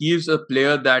fact that he is a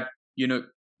player that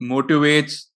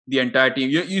motivates the entire team.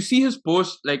 You see his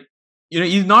posts, like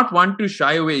he's not one to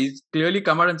shy away. He's clearly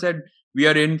come out and said, we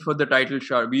are in for the title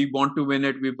shot. We want to win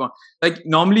it. Like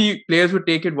normally players would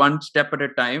take it one step at a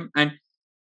time. And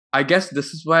I guess this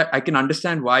is why I can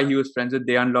understand why he was friends with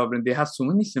Dejan Lovren. They have so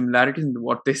many similarities in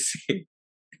what they say,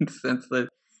 in the sense that,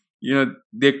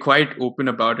 they're quite open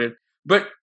about it. But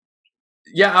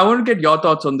yeah, I want to get your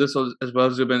thoughts on this as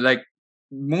well, Zubin. Like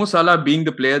Mo Salah being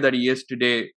the player that he is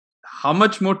today, how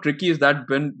much more tricky is that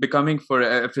been becoming for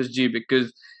FSG?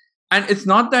 And it's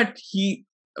not that he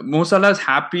Mo Salah is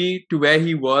happy to where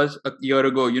he was a year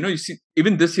ago. You see,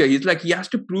 even this year, he's like he has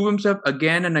to prove himself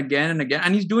again and again and again,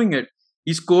 and he's doing it.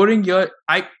 He's scoring here.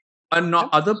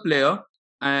 Other player.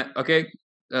 Okay,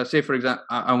 say for example,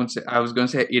 I won't say. I was going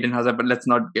to say Eden Hazard, but let's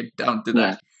not get down to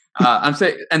that. I'm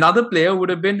saying another player would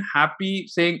have been happy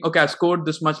saying, "Okay, I scored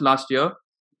this much last year.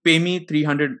 Pay me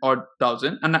 300 odd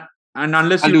thousand, and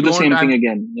unless I'll you do the don't, same thing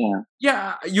again.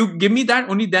 yeah, you give me that,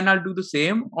 only then I'll do the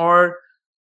same, or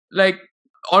like."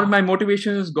 Or my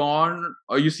motivation is gone,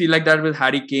 or you see like that with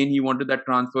Harry Kane, he wanted that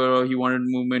transfer, or he wanted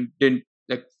movement, didn't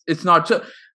like. It's not so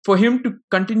for him to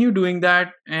continue doing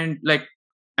that and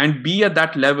be at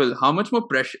that level. How much more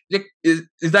pressure? Like, is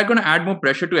that going to add more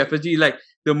pressure to FSG? Like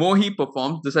the more he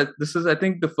performs, this is I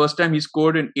think the first time he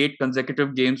scored in 8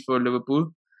 consecutive games for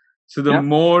Liverpool. So the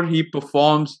more he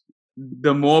performs,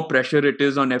 the more pressure it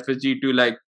is on FSG to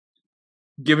like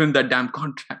give him that damn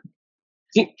contract.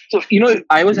 So,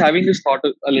 I was having this thought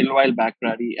a little while back,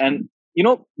 Radi, and,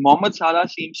 Mohamed Salah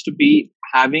seems to be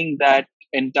having that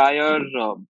entire,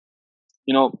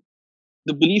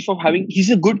 the belief of he's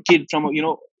a good kid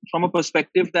from a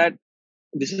perspective that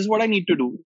this is what I need to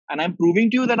do, and I'm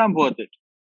proving to you that I'm worth it.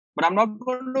 But I'm not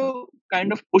going to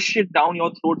kind of push it down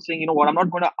your throat saying, what, I'm not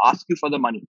going to ask you for the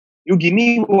money. You give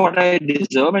me what I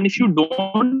deserve, and if you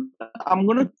don't, I'm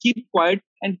going to keep quiet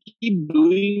and keep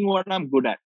doing what I'm good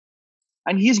at.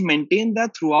 And he's maintained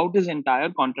that throughout his entire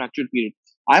contractual period.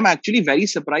 I'm actually very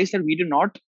surprised that we did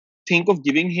not think of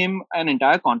giving him an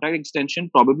entire contract extension,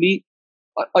 probably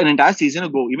an entire season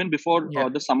ago, even before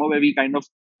the summer where we kind of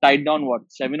tied down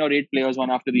 7 or 8 players one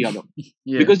after the other.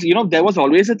 Because, there was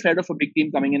always a threat of a big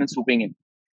team coming in and swooping in.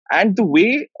 And the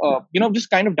way, just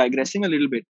kind of digressing a little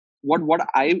bit, what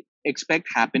I expect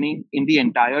happening in the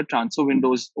entire transfer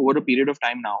windows over a period of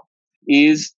time now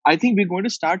is I think we're going to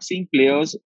start seeing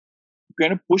players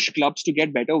kind of push clubs to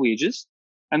get better wages,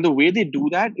 and the way they do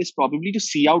that is probably to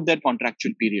see out their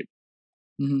contractual period.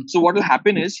 So what will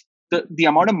happen is the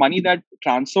amount of money that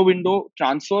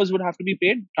transfers would have to be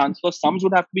paid, transfer sums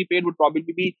would have to be paid, would probably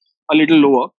be a little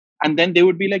lower, and then they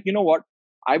would be like, what,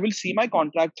 I will see my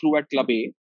contract through at club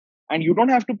A, and you don't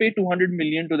have to pay 200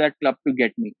 million to that club to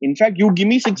get me. In fact, you give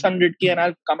me 600k and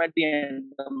I'll come at the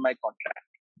end of my contract.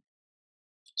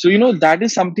 So that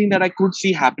is something that I could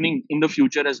see happening in the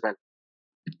future as well.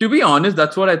 To be honest,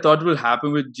 that's what I thought will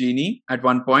happen with Genie at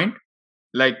one point.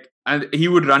 Like, and he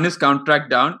would run his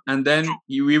contract down, and then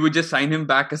we would just sign him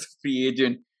back as a free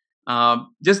agent.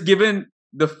 Just given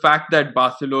the fact that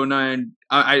Barcelona and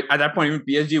at that point even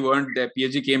PSG weren't there.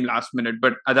 PSG came last minute,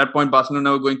 but at that point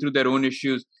Barcelona were going through their own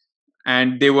issues,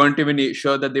 and they weren't even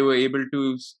sure that they were able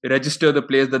to register the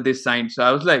players that they signed. So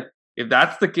I was like, if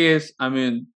that's the case, I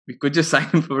mean, we could just sign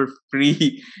him for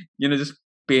free, just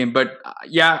pay him. But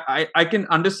I can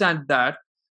understand that.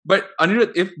 But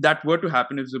Anirudh, if that were to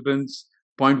happen, if Zubin's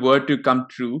point were to come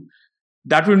true,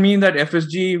 that would mean that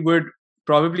FSG would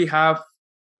probably have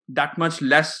that much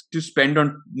less to spend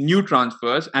on new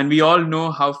transfers, and we all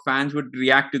know how fans would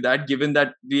react to that, given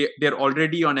that they're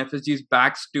already on FSG's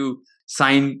backs to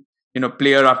sign,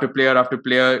 player after player after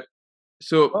player.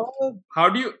 So how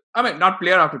do you? I mean, not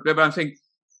player after player, but I'm saying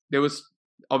there was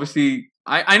obviously.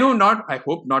 I know not. I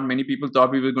hope not many people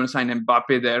thought we were going to sign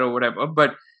Mbappe there or whatever,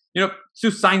 but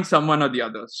to sign someone or the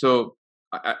other. So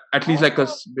at least like a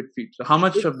midfield. So how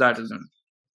much of that is done?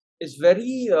 It's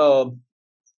very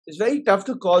tough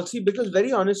to call. See, because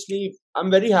very honestly,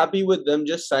 I'm very happy with them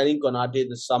just signing Konate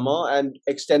this summer and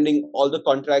extending all the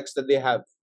contracts that they have.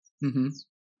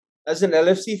 As an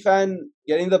LFC fan,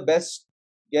 getting the best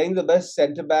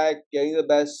centre back, getting the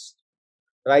best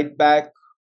right back.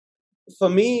 For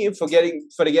me, for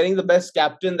getting the best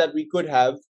captain that we could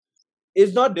have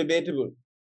is not debatable.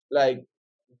 Like,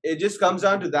 it just comes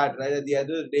down to that, right? At the end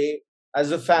of the day,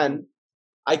 as a fan,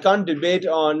 I can't debate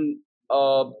on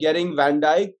getting Van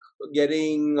Dijk,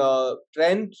 getting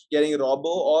Trent, getting Robbo,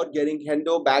 or getting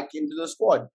Hendo back into the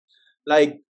squad.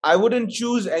 Like, I wouldn't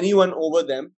choose anyone over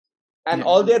them. And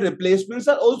all their replacements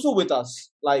are also with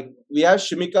us. Like, we have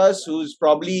Shimikas, who's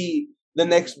probably the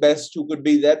next best who could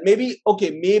be there. Maybe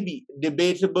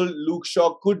debatable Luke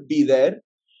Shaw could be there.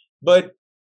 But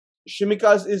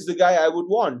Shimikas is the guy I would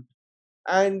want.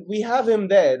 And we have him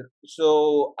there.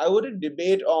 So I wouldn't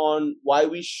debate on why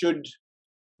we should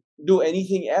do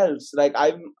anything else.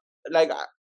 I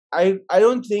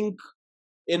don't think,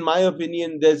 in my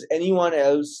opinion, there's anyone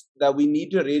else that we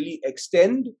need to really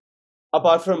extend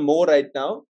apart from Mo right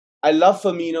now. I love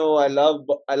Firmino, I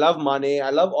love Mane, I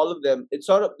love all of them. It's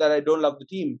not that I don't love the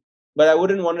team, but I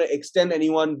wouldn't want to extend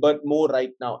anyone but Mo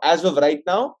right now. As of right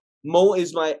now, Mo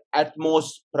is my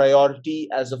utmost priority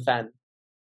as a fan.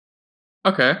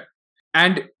 Okay.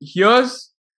 And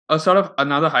here's a sort of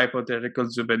another hypothetical,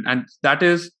 Zubin, and that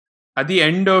is at the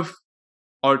end of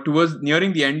or towards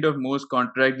nearing the end of Mo's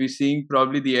contract, we're seeing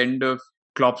probably the end of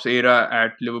Klopp's era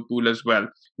at Liverpool as well.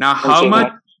 Now, Don't how say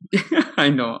much? that. I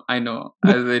know.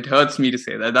 It hurts me to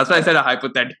say that. That's why I said a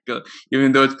hypothetical,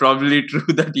 even though it's probably true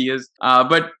that he is.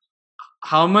 But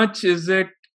how much is it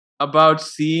about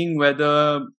seeing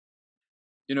whether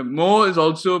Mo is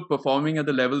also performing at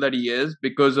the level that he is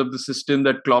because of the system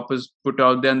that Klopp has put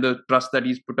out there and the trust that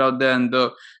he's put out there and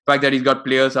the fact that he's got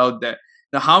players out there.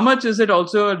 Now, how much is it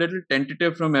also a little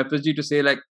tentative from FSG to say,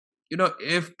 like,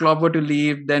 if Klopp were to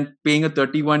leave, then paying a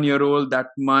 31-year-old that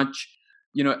much,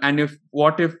 and if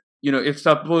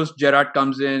suppose Gerrard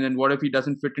comes in and what if he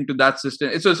doesn't fit into that system?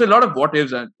 It's a lot of what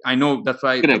ifs. And I know that's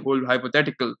why Correct. the whole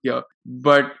hypothetical here.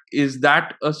 But is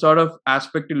that a sort of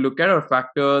aspect to look at or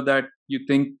factor that you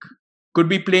think could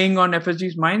be playing on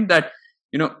FSG's mind that,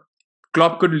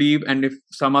 Klopp could leave and if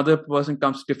some other person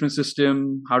comes, different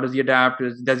system, how does he adapt?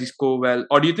 Does he score well?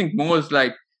 Or do you think Mo is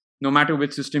like, no matter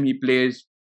which system he plays,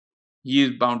 he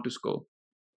is bound to score?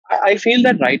 I feel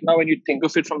that right now, when you think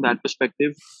of it from that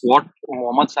perspective, what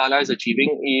Mohamed Salah is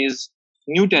achieving is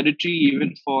new territory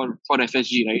even for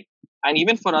FSG, right? And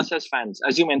even for us as fans.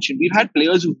 As you mentioned, we've had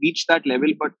players who reached that level,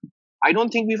 but I don't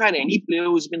think we've had any player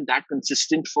who's been that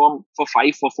consistent for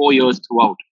 4 years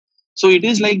throughout. So it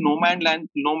is like no man's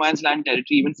land territory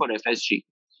even for FSG.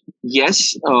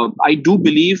 Yes, I do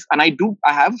believe, and I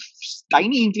have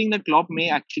tiny inkling that Klopp may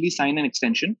actually sign an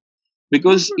extension,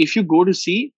 because if you go to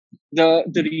see, the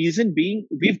reason being,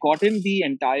 we've gotten the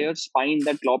entire spine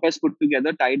that Klopp has put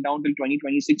together tied down till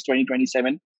 2026,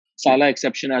 2027, Salah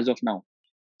exception as of now.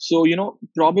 So,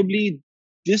 probably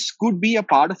this could be a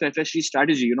part of FSG's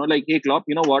strategy, like, hey, Klopp,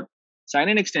 you know what? Sign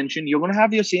an extension. You're going to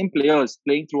have your same players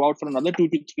playing throughout for another 2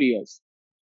 to 3 years.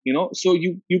 So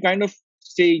you kind of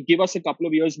say, give us a couple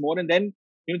of years more, and then,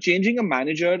 changing a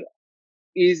manager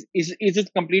is a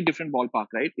complete different ballpark,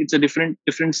 right? It's a different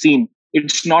scene.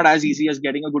 It's not as easy as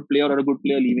getting a good player or a good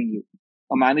player leaving you.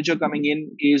 A manager coming in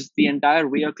is the entire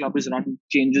way a club is run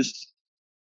changes,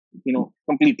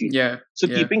 completely. Yeah. So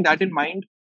keeping that in mind,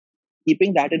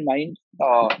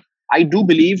 I do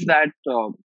believe that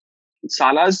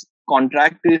Salah's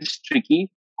contract is tricky.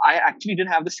 I actually did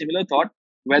have the similar thought,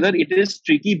 whether it is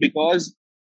tricky because,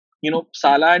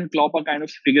 Salah and Klopp are kind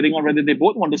of figuring out whether they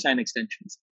both want to sign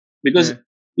extensions. Because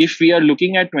if we are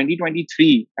looking at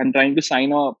 2023 and trying to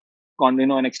sign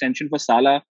an extension for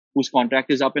Salah, whose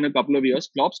contract is up in a couple of years,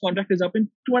 Klopp's contract is up in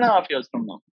 2.5 years from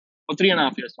now, or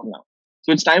 3.5 years from now.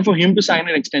 So it's time for him to sign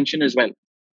an extension as well.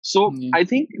 So I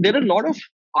think there are a lot of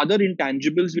other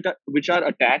intangibles which are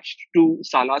attached to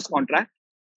Salah's contract,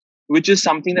 which is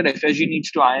something that FSG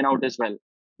needs to iron out as well.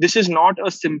 This is not a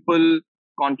simple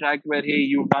contract where, hey,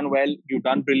 you've done well, you've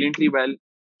done brilliantly well.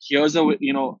 Here's a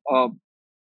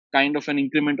kind of an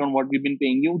increment on what we've been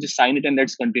paying you. Just sign it and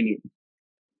let's continue.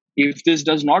 If this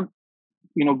does not,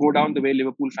 go down the way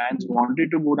Liverpool fans want it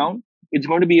to go down, it's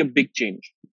going to be a big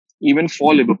change, even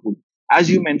for Liverpool. As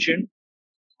you mentioned,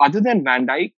 other than Van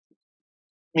Dijk,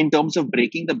 in terms of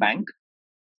breaking the bank,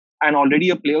 and already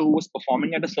a player who was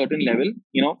performing at a certain level,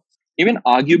 even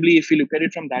arguably, if you look at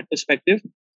it from that perspective,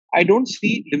 I don't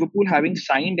see Liverpool having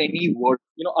signed any word.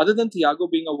 Other than Thiago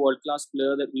being a world-class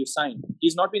player that we've signed,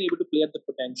 he's not been able to play at the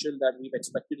potential that we've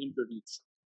expected him to reach.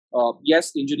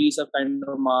 Yes, injuries have kind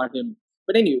of marred him.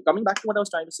 But anyway, coming back to what I was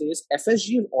trying to say is,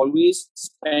 FSG will always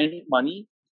spend money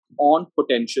on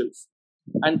potentials.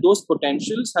 And those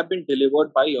potentials have been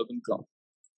delivered by Jurgen Klopp.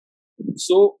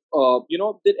 So,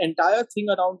 the entire thing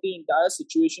around the entire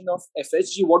situation of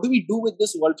FSG, what do we do with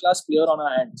this world-class player on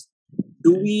our hands?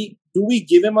 Do we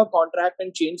give him a contract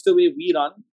and change the way we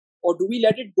run? Or do we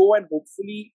let it go and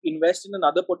hopefully invest in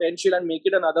another potential and make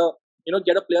it another,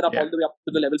 get a player up all the way up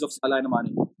to the levels of Salah and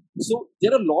Mane? So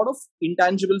there are a lot of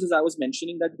intangibles, as I was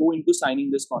mentioning, that go into signing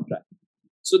this contract.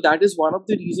 So that is one of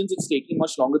the reasons it's taking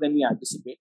much longer than we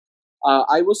anticipate.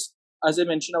 As I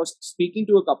mentioned, I was speaking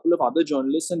to a couple of other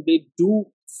journalists, and they do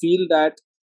feel that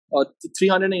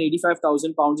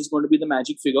 £385,000 is going to be the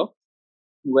magic figure,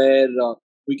 where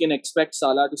we can expect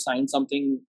Salah to sign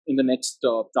something in the next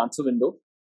transfer window.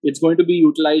 It's going to be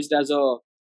utilized as a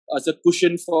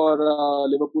cushion for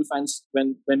Liverpool fans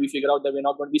when we figure out that we're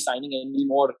not going to be signing any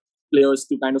more players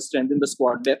to kind of strengthen the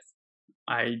squad depth.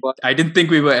 I didn't think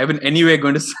we were even anyway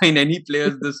going to sign any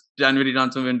players this January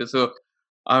transfer window. So,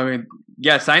 I mean,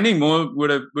 signing more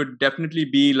would definitely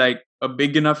be like a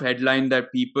big enough headline that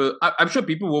I'm sure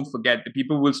people won't forget.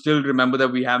 People will still remember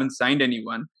that we haven't signed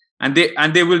anyone, and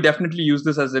they will definitely use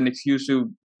this as an excuse to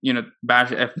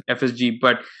bash FSG.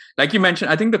 But like you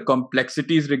mentioned, I think the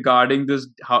complexities regarding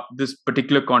this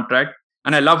particular contract,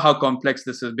 and I love how complex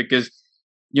this is, because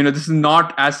this is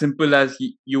not as simple as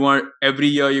you are every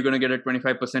year you're going to get a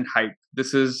 25% hike.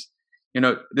 This is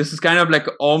kind of like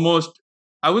almost,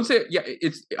 I wouldn't say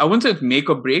it's make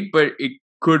or break, but it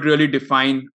could really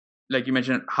define, like you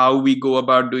mentioned, how we go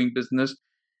about doing business,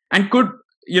 and could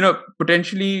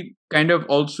potentially kind of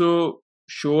also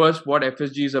show us what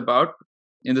FSG is about,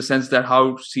 in the sense that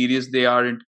how serious they are,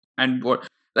 and what,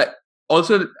 like,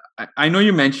 also I know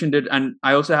you mentioned it, and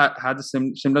I also had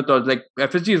the similar thoughts. Like,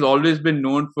 FSG has always been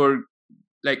known for,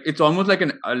 like, it's almost like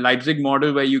a Leipzig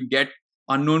model, where you get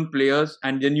unknown players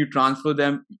and then you transfer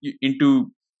them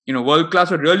into world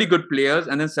class or really good players,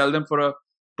 and then sell them for a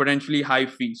potentially high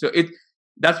fee. So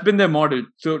that's been their model.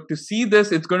 So to see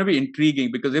this, it's going to be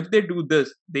intriguing, because if they do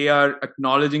this, they are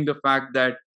acknowledging the fact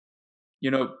that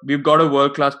we've got a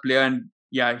world class player, and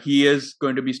yeah, he is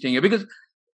going to be staying here, because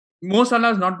Mo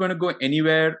Salah is not going to go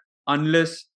anywhere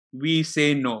unless we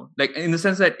say no. Like, in the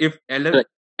sense that if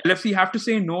LFC have to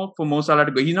say no for Mo Salah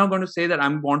to go, he's not going to say that I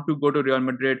want to go to Real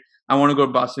Madrid, I want to go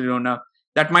to Barcelona.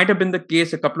 That might have been the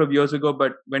case a couple of years ago,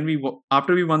 but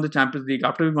after we won the Champions League,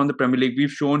 after we won the Premier League,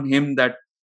 we've shown him that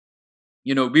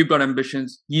we've got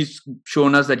ambitions. He's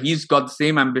shown us that he's got the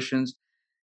same ambitions.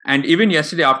 And even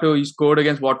yesterday, after he scored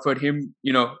against Watford, him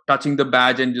touching the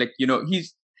badge, and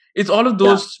it's all of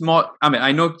those small. I mean,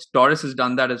 I know Torres has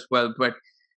done that as well, but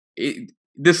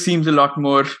this seems a lot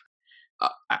more.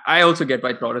 I also get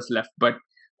why Torres left, but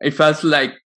it felt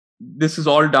like this is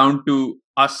all down to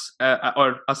us,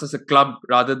 or us as a club,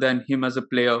 rather than him as a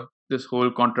player. This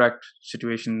whole contract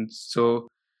situation. So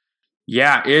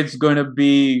yeah, it's going to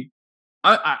be.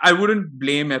 I wouldn't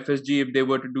blame FSG if they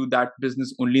were to do that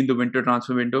business only in the winter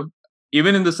transfer window.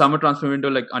 Even in the summer transfer window,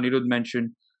 like Anirudh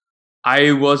mentioned,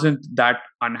 I wasn't that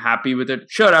unhappy with it.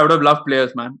 Sure, I would have loved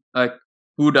players, man. Like,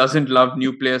 who doesn't love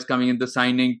new players coming in, the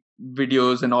signing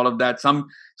videos and all of that? Some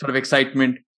sort of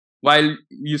excitement. While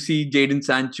you see Jadon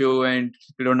Sancho and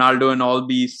Ronaldo and all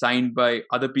be signed by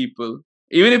other people,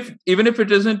 even if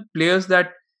it isn't players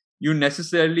that you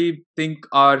necessarily think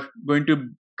are going to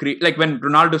create. Like, when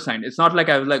Ronaldo signed, it's not like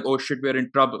I was like, oh shit, we're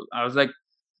in trouble. I was like,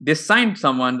 they signed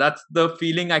someone. That's the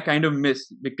feeling I kind of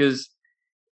miss, because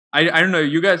I don't know,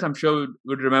 you guys I'm sure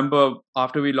would remember,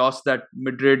 after we lost that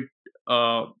Madrid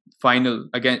final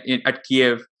again at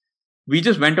Kiev, we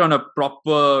just went on a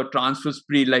proper transfer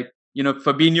spree. Like,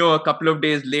 Fabinho a couple of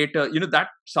days later, that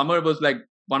summer was like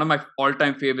one of my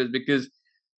all-time favorites, because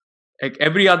like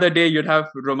every other day you'd have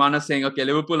Romana saying, okay,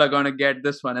 Liverpool are going to get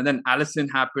this one, and then Alisson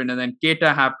happened, and then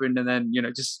Keita happened, and then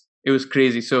just it was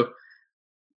crazy. So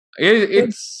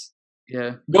it's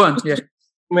go on.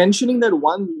 Mentioning that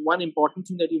one important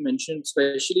thing that you mentioned,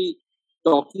 especially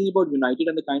talking about United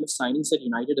and the kind of signings that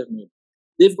United have made.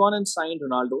 They've gone and signed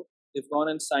Ronaldo. They've gone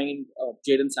and signed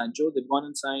Jadon Sancho. They've gone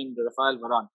and signed Rafael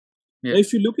Varane. Now,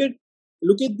 if you look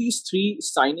at these three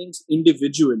signings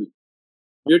individually,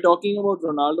 we're talking about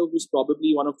Ronaldo, who's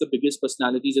probably one of the biggest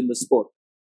personalities in the sport.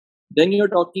 Then you're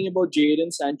talking about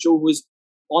Jadon Sancho, who is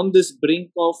on this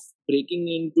brink of breaking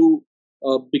into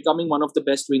becoming one of the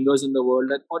best wingers in the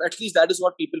world, or at least that is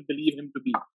what people believe him to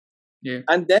be. Yeah.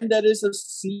 And then there is a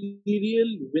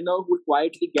serial winner who would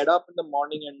quietly get up in the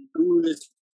morning and do his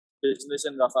business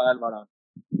in Rafael Varane.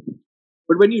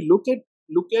 But when you look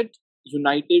at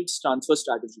United's transfer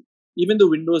strategy, even the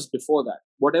windows before that,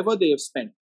 whatever they have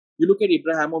spent, you look at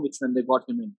Ibrahimovic when they got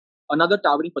him in, another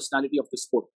towering personality of the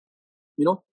sport.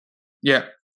 Yeah.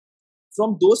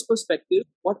 From those perspectives,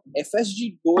 what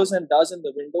FSG goes and does in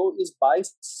the window is buy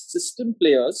system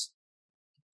players,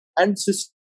 and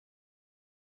system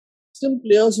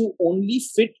players who only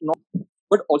fit, not,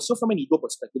 but also from an ego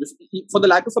perspective. For the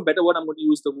lack of a better word, I'm going to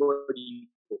use the word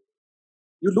ego.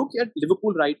 You look at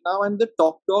Liverpool right now, and the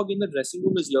top dog in the dressing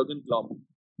room is Jurgen Klopp.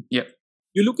 Yeah.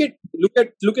 You look at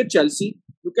Chelsea,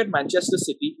 look at Manchester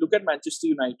City, look at Manchester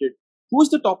United. Who's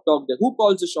the top dog there? Who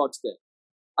calls the shots there?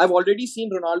 I've already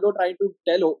seen Ronaldo trying to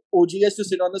tell OGS to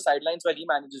sit on the sidelines while he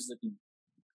manages the team.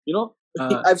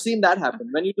 I've seen that happen.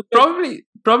 When you look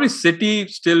probably City,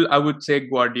 still I would say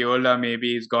Guardiola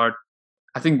maybe he's got.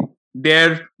 I think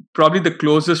they're probably the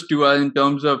closest to us in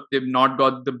terms of they've not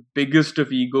got the biggest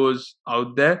of egos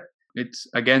out there. It's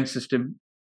again system,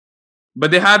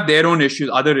 but they have their own issues,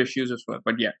 other issues as well.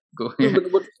 But yeah, go.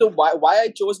 So why I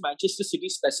chose Manchester City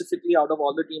specifically out of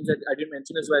all the teams that I didn't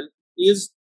mention as well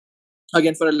is,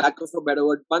 again, for a lack of a better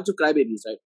word, bunch of crybabies,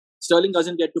 right? Sterling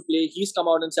doesn't get to play. He's come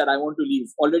out and said, I want to leave.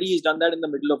 Already he's done that in the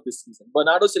middle of this season.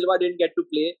 Bernardo Silva didn't get to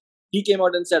play. He came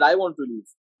out and said, I want to leave.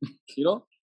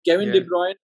 Kevin De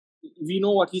Bruyne we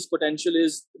know what his potential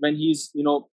is when he's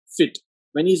fit.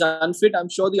 When he's unfit, I'm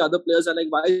sure the other players are like,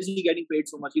 why is he getting paid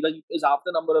so much? He is half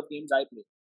the number of games I play.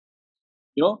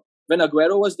 When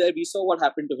Aguero was there, we saw what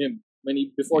happened to him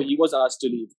before he was asked to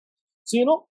leave.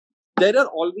 So there are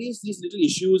always these little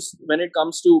issues when it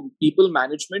comes to people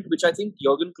management, which I think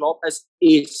Jurgen Klopp has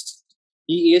aced.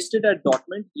 He aced it at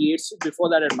Dortmund, he aced it before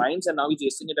that at Mainz, and now he's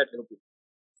acing it at Liverpool.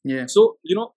 Yeah. So,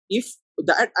 if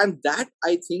that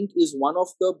I think is one of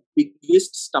the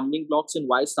biggest stumbling blocks in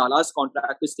why Salah's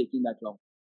contract is taking that long.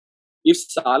 If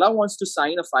Salah wants to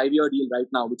sign a 5-year deal right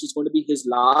now, which is going to be his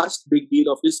last big deal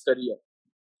of his career,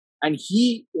 and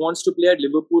he wants to play at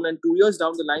Liverpool, and 2 years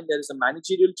down the line, there is a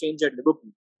managerial change at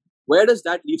Liverpool, where does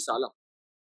that leave Salah?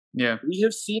 Yeah. We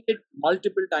have seen it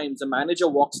multiple times. A manager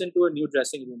walks into a new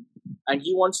dressing room and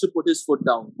he wants to put his foot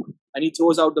down and he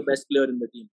throws out the best player in the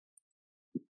team.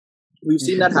 We've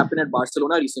seen that happen at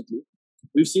Barcelona recently.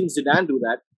 We've seen Zidane do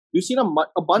that. We've seen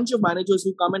a bunch of managers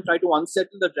who come and try to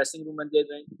unsettle the dressing room, and they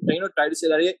try to say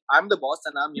that, hey, I'm the boss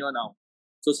and I'm here now.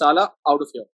 So Salah, out of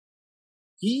here.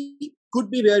 He could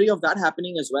be wary of that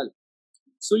happening as well.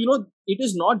 So, it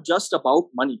is not just about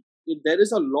money. There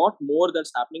is a lot more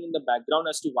that's happening in the background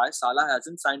as to why Salah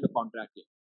hasn't signed a contract yet,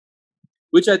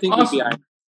 which I think will be behind.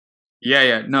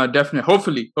 Yeah. No,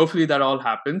 definitely. Hopefully that all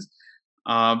happens.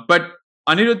 But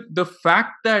Anirudh, the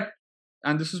fact that,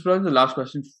 and this is probably the last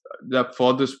question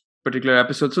for this particular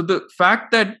episode. So the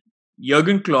fact that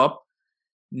Jurgen Klopp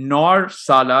nor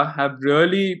Salah have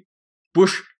really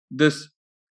pushed this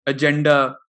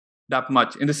agenda that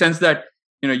much, in the sense that,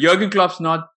 Jurgen Klopp's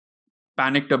not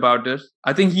panicked about this.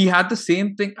 I think he had the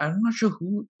same thing. I'm not sure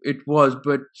who it was,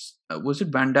 but was it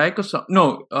Van Dijk or something?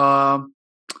 No, I'm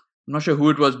not sure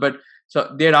who it was, but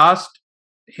so they'd asked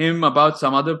him about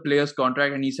some other player's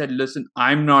contract, and he said, listen,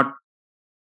 I'm not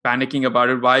panicking about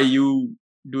it. Why are you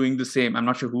doing the same? I'm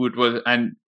not sure who it was.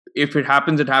 And if it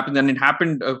happens, it happens. And it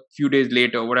happened a few days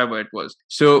later, whatever it was.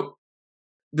 So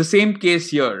the same case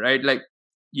here, right? Like,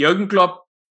 Jurgen Klopp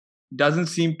doesn't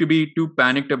seem to be too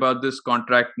panicked about this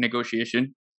contract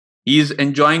negotiation. He's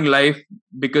enjoying life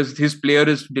because his player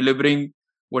is delivering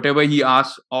whatever he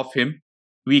asks of him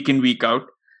week in, week out.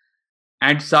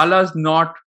 And Salah's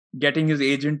not getting his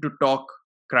agent to talk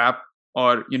crap,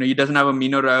 or, he doesn't have a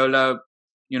Mino Raiola,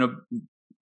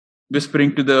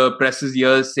 whispering to the press's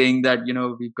ears saying that,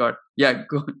 we've got,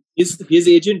 go. His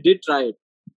agent did try it.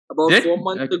 About 4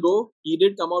 months ago, he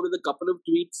did come out with a couple of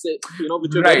tweets,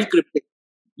 which were very cryptic.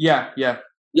 Yeah,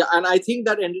 and I think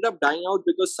that ended up dying out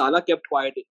because Salah kept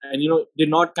quiet and, did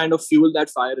not kind of fuel that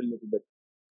fire a little bit.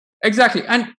 Exactly.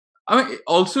 And I mean,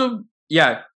 also,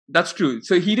 that's true.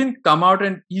 So he didn't come out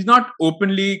and he's not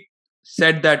openly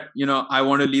said that, I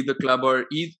want to leave the club, or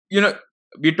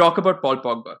we talk about Paul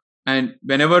Pogba. And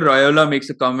whenever Raiola makes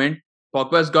a comment,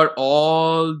 Pogba's got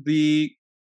all the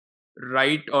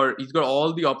right, or he's got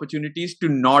all the opportunities to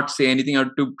not say anything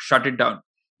or to shut it down.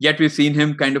 Yet we've seen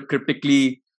him kind of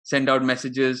cryptically send out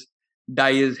messages,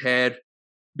 dye his hair,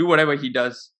 do whatever he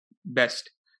does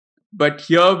best. But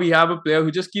here we have a player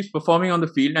who just keeps performing on the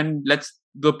field and lets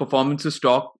the performances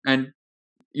talk. And,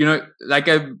 like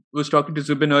I was talking to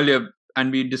Zubin earlier,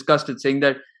 and we discussed it, saying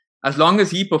that as long as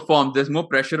he performs, there's more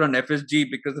pressure on FSG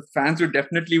because the fans would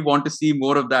definitely want to see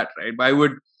more of that, right? Why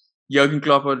would Jurgen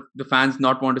Klopp or the fans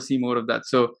not want to see more of that?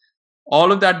 So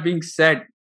all of that being said,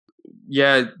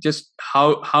 just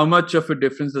how much of a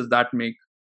difference does that make?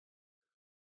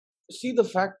 See, the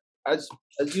fact, as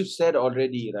you said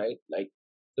already, right? Like,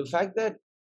 the fact that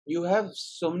you have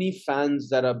so many fans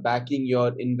that are backing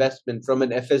your investment from an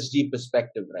FSG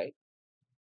perspective, right?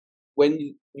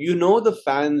 When the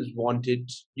fans want it,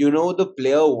 the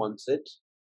player wants it,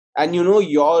 and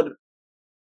you're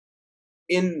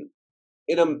in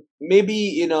a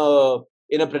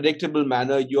predictable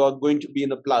manner, you are going to be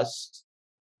in a plus.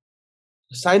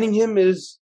 Signing him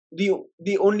is the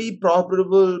only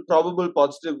probable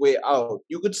positive way out.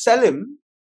 You could sell him,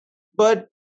 but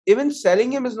even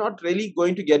selling him is not really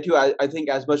going to get you, I think,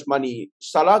 as much money.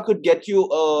 Salah could get you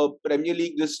a Premier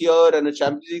League this year and a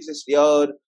Champions League this year,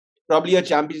 probably a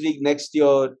Champions League next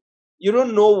year. You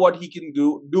don't know what he can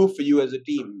do for you as a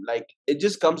team. Like, it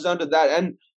just comes down to that.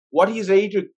 And what he's ready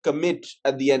to commit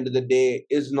at the end of the day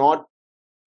is not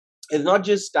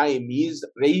just time. He's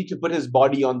ready to put his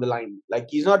body on the line. Like,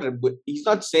 he's not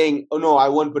saying, oh no, I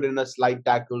won't put in a slide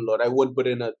tackle, or I won't put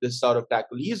in this sort of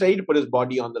tackle. He's ready to put his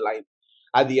body on the line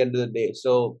at the end of the day.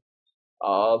 So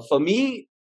for me,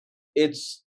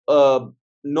 it's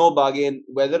no bargain.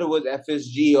 Whether it was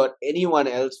FSG or anyone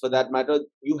else for that matter,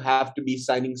 you have to be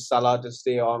signing Salah to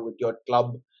stay on with your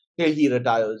club till he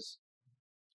retires.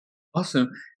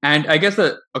 Awesome. And I guess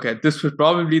this was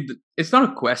probably it's not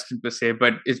a question per se,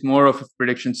 but it's more of a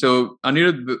prediction. So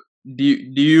Anirudh, do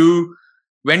you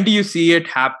when do you see it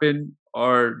happen,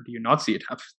 or do you not see it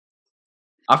happen?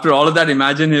 After all of that,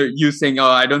 imagine you saying, "Oh,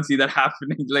 I don't see that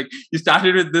happening." Like you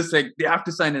started with this, like they have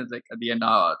to sign it. Like at the end,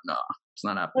 oh no, it's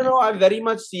not happening. No, I very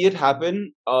much see it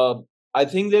happen. I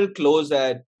think they'll close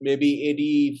at maybe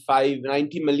 85,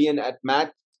 90 million at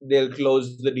max. They'll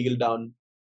close the deal down.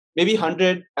 Maybe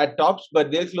 100 at tops,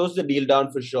 but they'll close the deal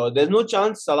down for sure. There's no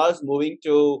chance Salah's moving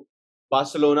to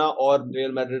Barcelona or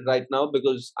Real Madrid right now,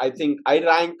 because I think I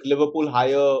rank Liverpool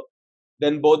higher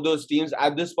than both those teams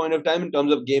at this point of time in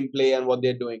terms of gameplay and what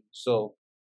they're doing. So,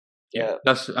 yeah.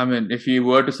 If you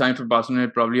were to sign for Barcelona,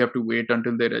 you'd probably have to wait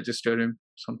until they register him,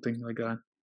 something like that.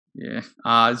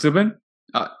 Yeah. Zubin,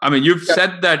 you've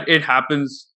said that it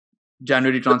happens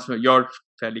January transfer. You're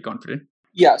fairly confident.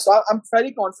 Yeah, so I'm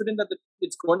fairly confident that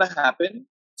it's going to happen.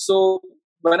 So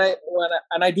when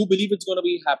I do believe it's going to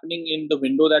be happening in the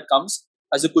window that comes,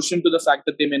 as a cushion to the fact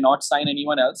that they may not sign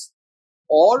anyone else,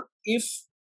 or if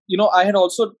I had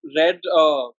also read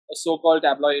a so-called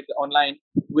tabloid online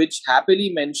which happily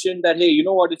mentioned that, hey, you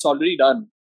know what, it's already done.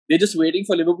 They're just waiting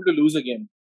for Liverpool to lose again.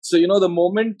 So the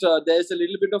moment there's a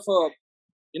little bit of a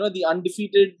the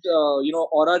undefeated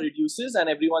aura reduces, and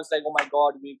everyone's like, oh my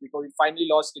god, we finally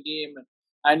lost the game.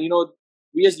 And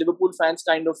we as Liverpool fans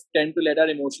kind of tend to let our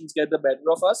emotions get the better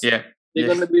of us. Yeah, they're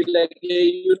gonna be like, hey,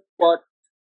 you know what?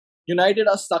 United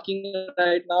are sucking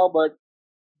right now, but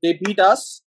they beat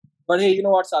us. But hey, you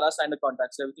know what? Salah signed a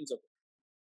contract, so everything's okay.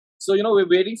 So we're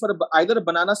waiting for either a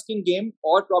banana skin game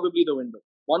or probably the window.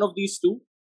 One of these two.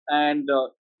 And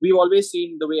we've always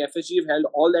seen the way FSG have held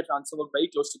all their transfer work very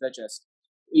close to their chest.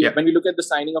 Yeah. When we look at the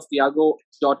signing of Thiago,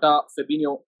 Jota,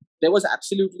 Fabinho, there was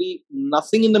absolutely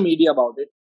nothing in the media about it.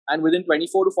 And within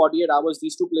 24 to 48 hours,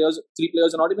 these three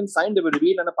players are not even signed. They were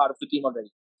revealed and a part of the team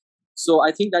already. So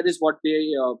I think that is what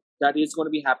that is going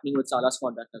to be happening with Salah's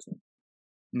contract as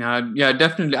well. Yeah,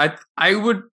 definitely. I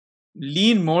would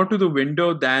lean more to the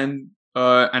window than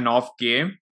an off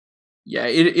game. Yeah,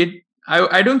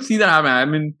 I don't see that happening. I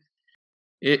mean,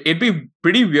 it'd be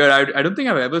pretty weird. I don't think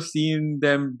I've ever seen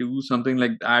them do something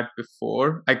like that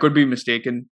before. I could be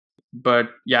mistaken, but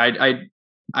yeah,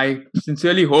 I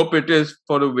sincerely hope it is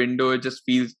for the window. It just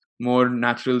feels more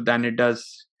natural than it does.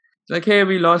 It's like, hey,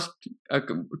 we lost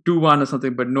 2-1 or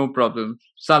something, but no problem.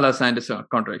 Salah signed a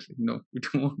contract. No, we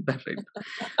don't want that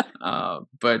right.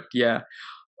 But yeah.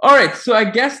 All right, so I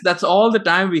guess that's all the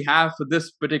time we have for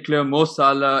this particular Mo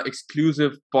Salah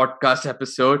exclusive podcast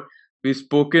episode. We've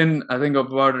spoken, I think,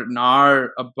 about an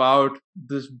hour about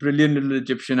this brilliant little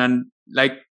Egyptian, and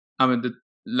like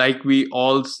we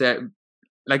all said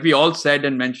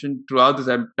and mentioned throughout this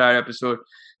entire episode,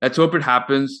 let's hope it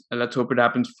happens, and let's hope it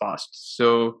happens fast.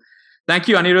 So thank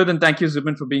you, Anirudh, and thank you,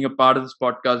 Zubin, for being a part of this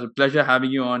podcast. It's a pleasure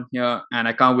having you on here, and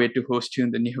I can't wait to host you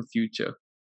in the near future.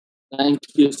 Thank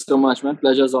you so much, man.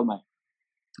 Pleasure's all mine.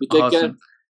 You take care.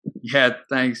 Yeah,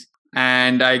 thanks.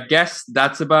 And I guess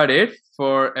that's about it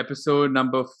for episode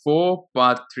number 4,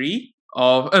 part 3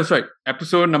 of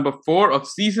episode number 4 of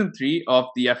season 3 of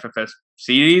the FFS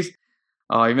series.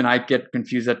 Even I get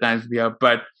confused at times here,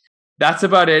 but that's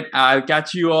about it. I'll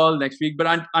catch you all next week.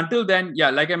 But until then, yeah,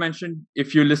 like I mentioned,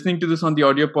 if you're listening to this on the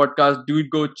audio podcast, do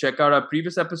go check out our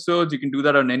previous episodes. You can do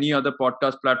that on any other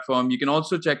podcast platform. You can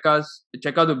also check out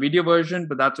the video version,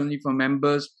 but that's only for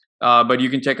members. But you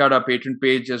can check out our Patreon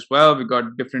page as well. We've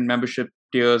got different membership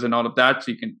tiers and all of that.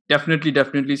 So you can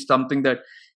definitely something that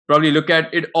probably look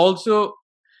at. It also,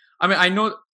 I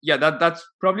know, yeah, that's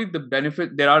probably the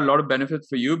benefit. There are a lot of benefits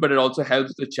for you, but it also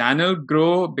helps the channel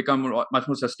grow, become much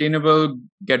more sustainable,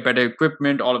 get better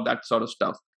equipment, all of that sort of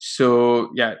stuff. So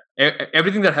yeah,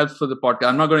 everything that helps for the podcast.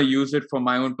 I'm not going to use it for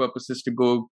my own purposes to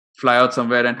go fly out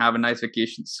somewhere and have a nice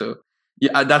vacation. So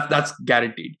yeah, that's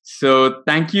guaranteed. So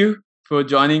thank you for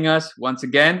joining us once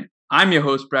again. I'm your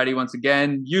host, Praddy, once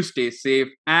again. You stay safe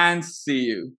and see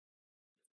you.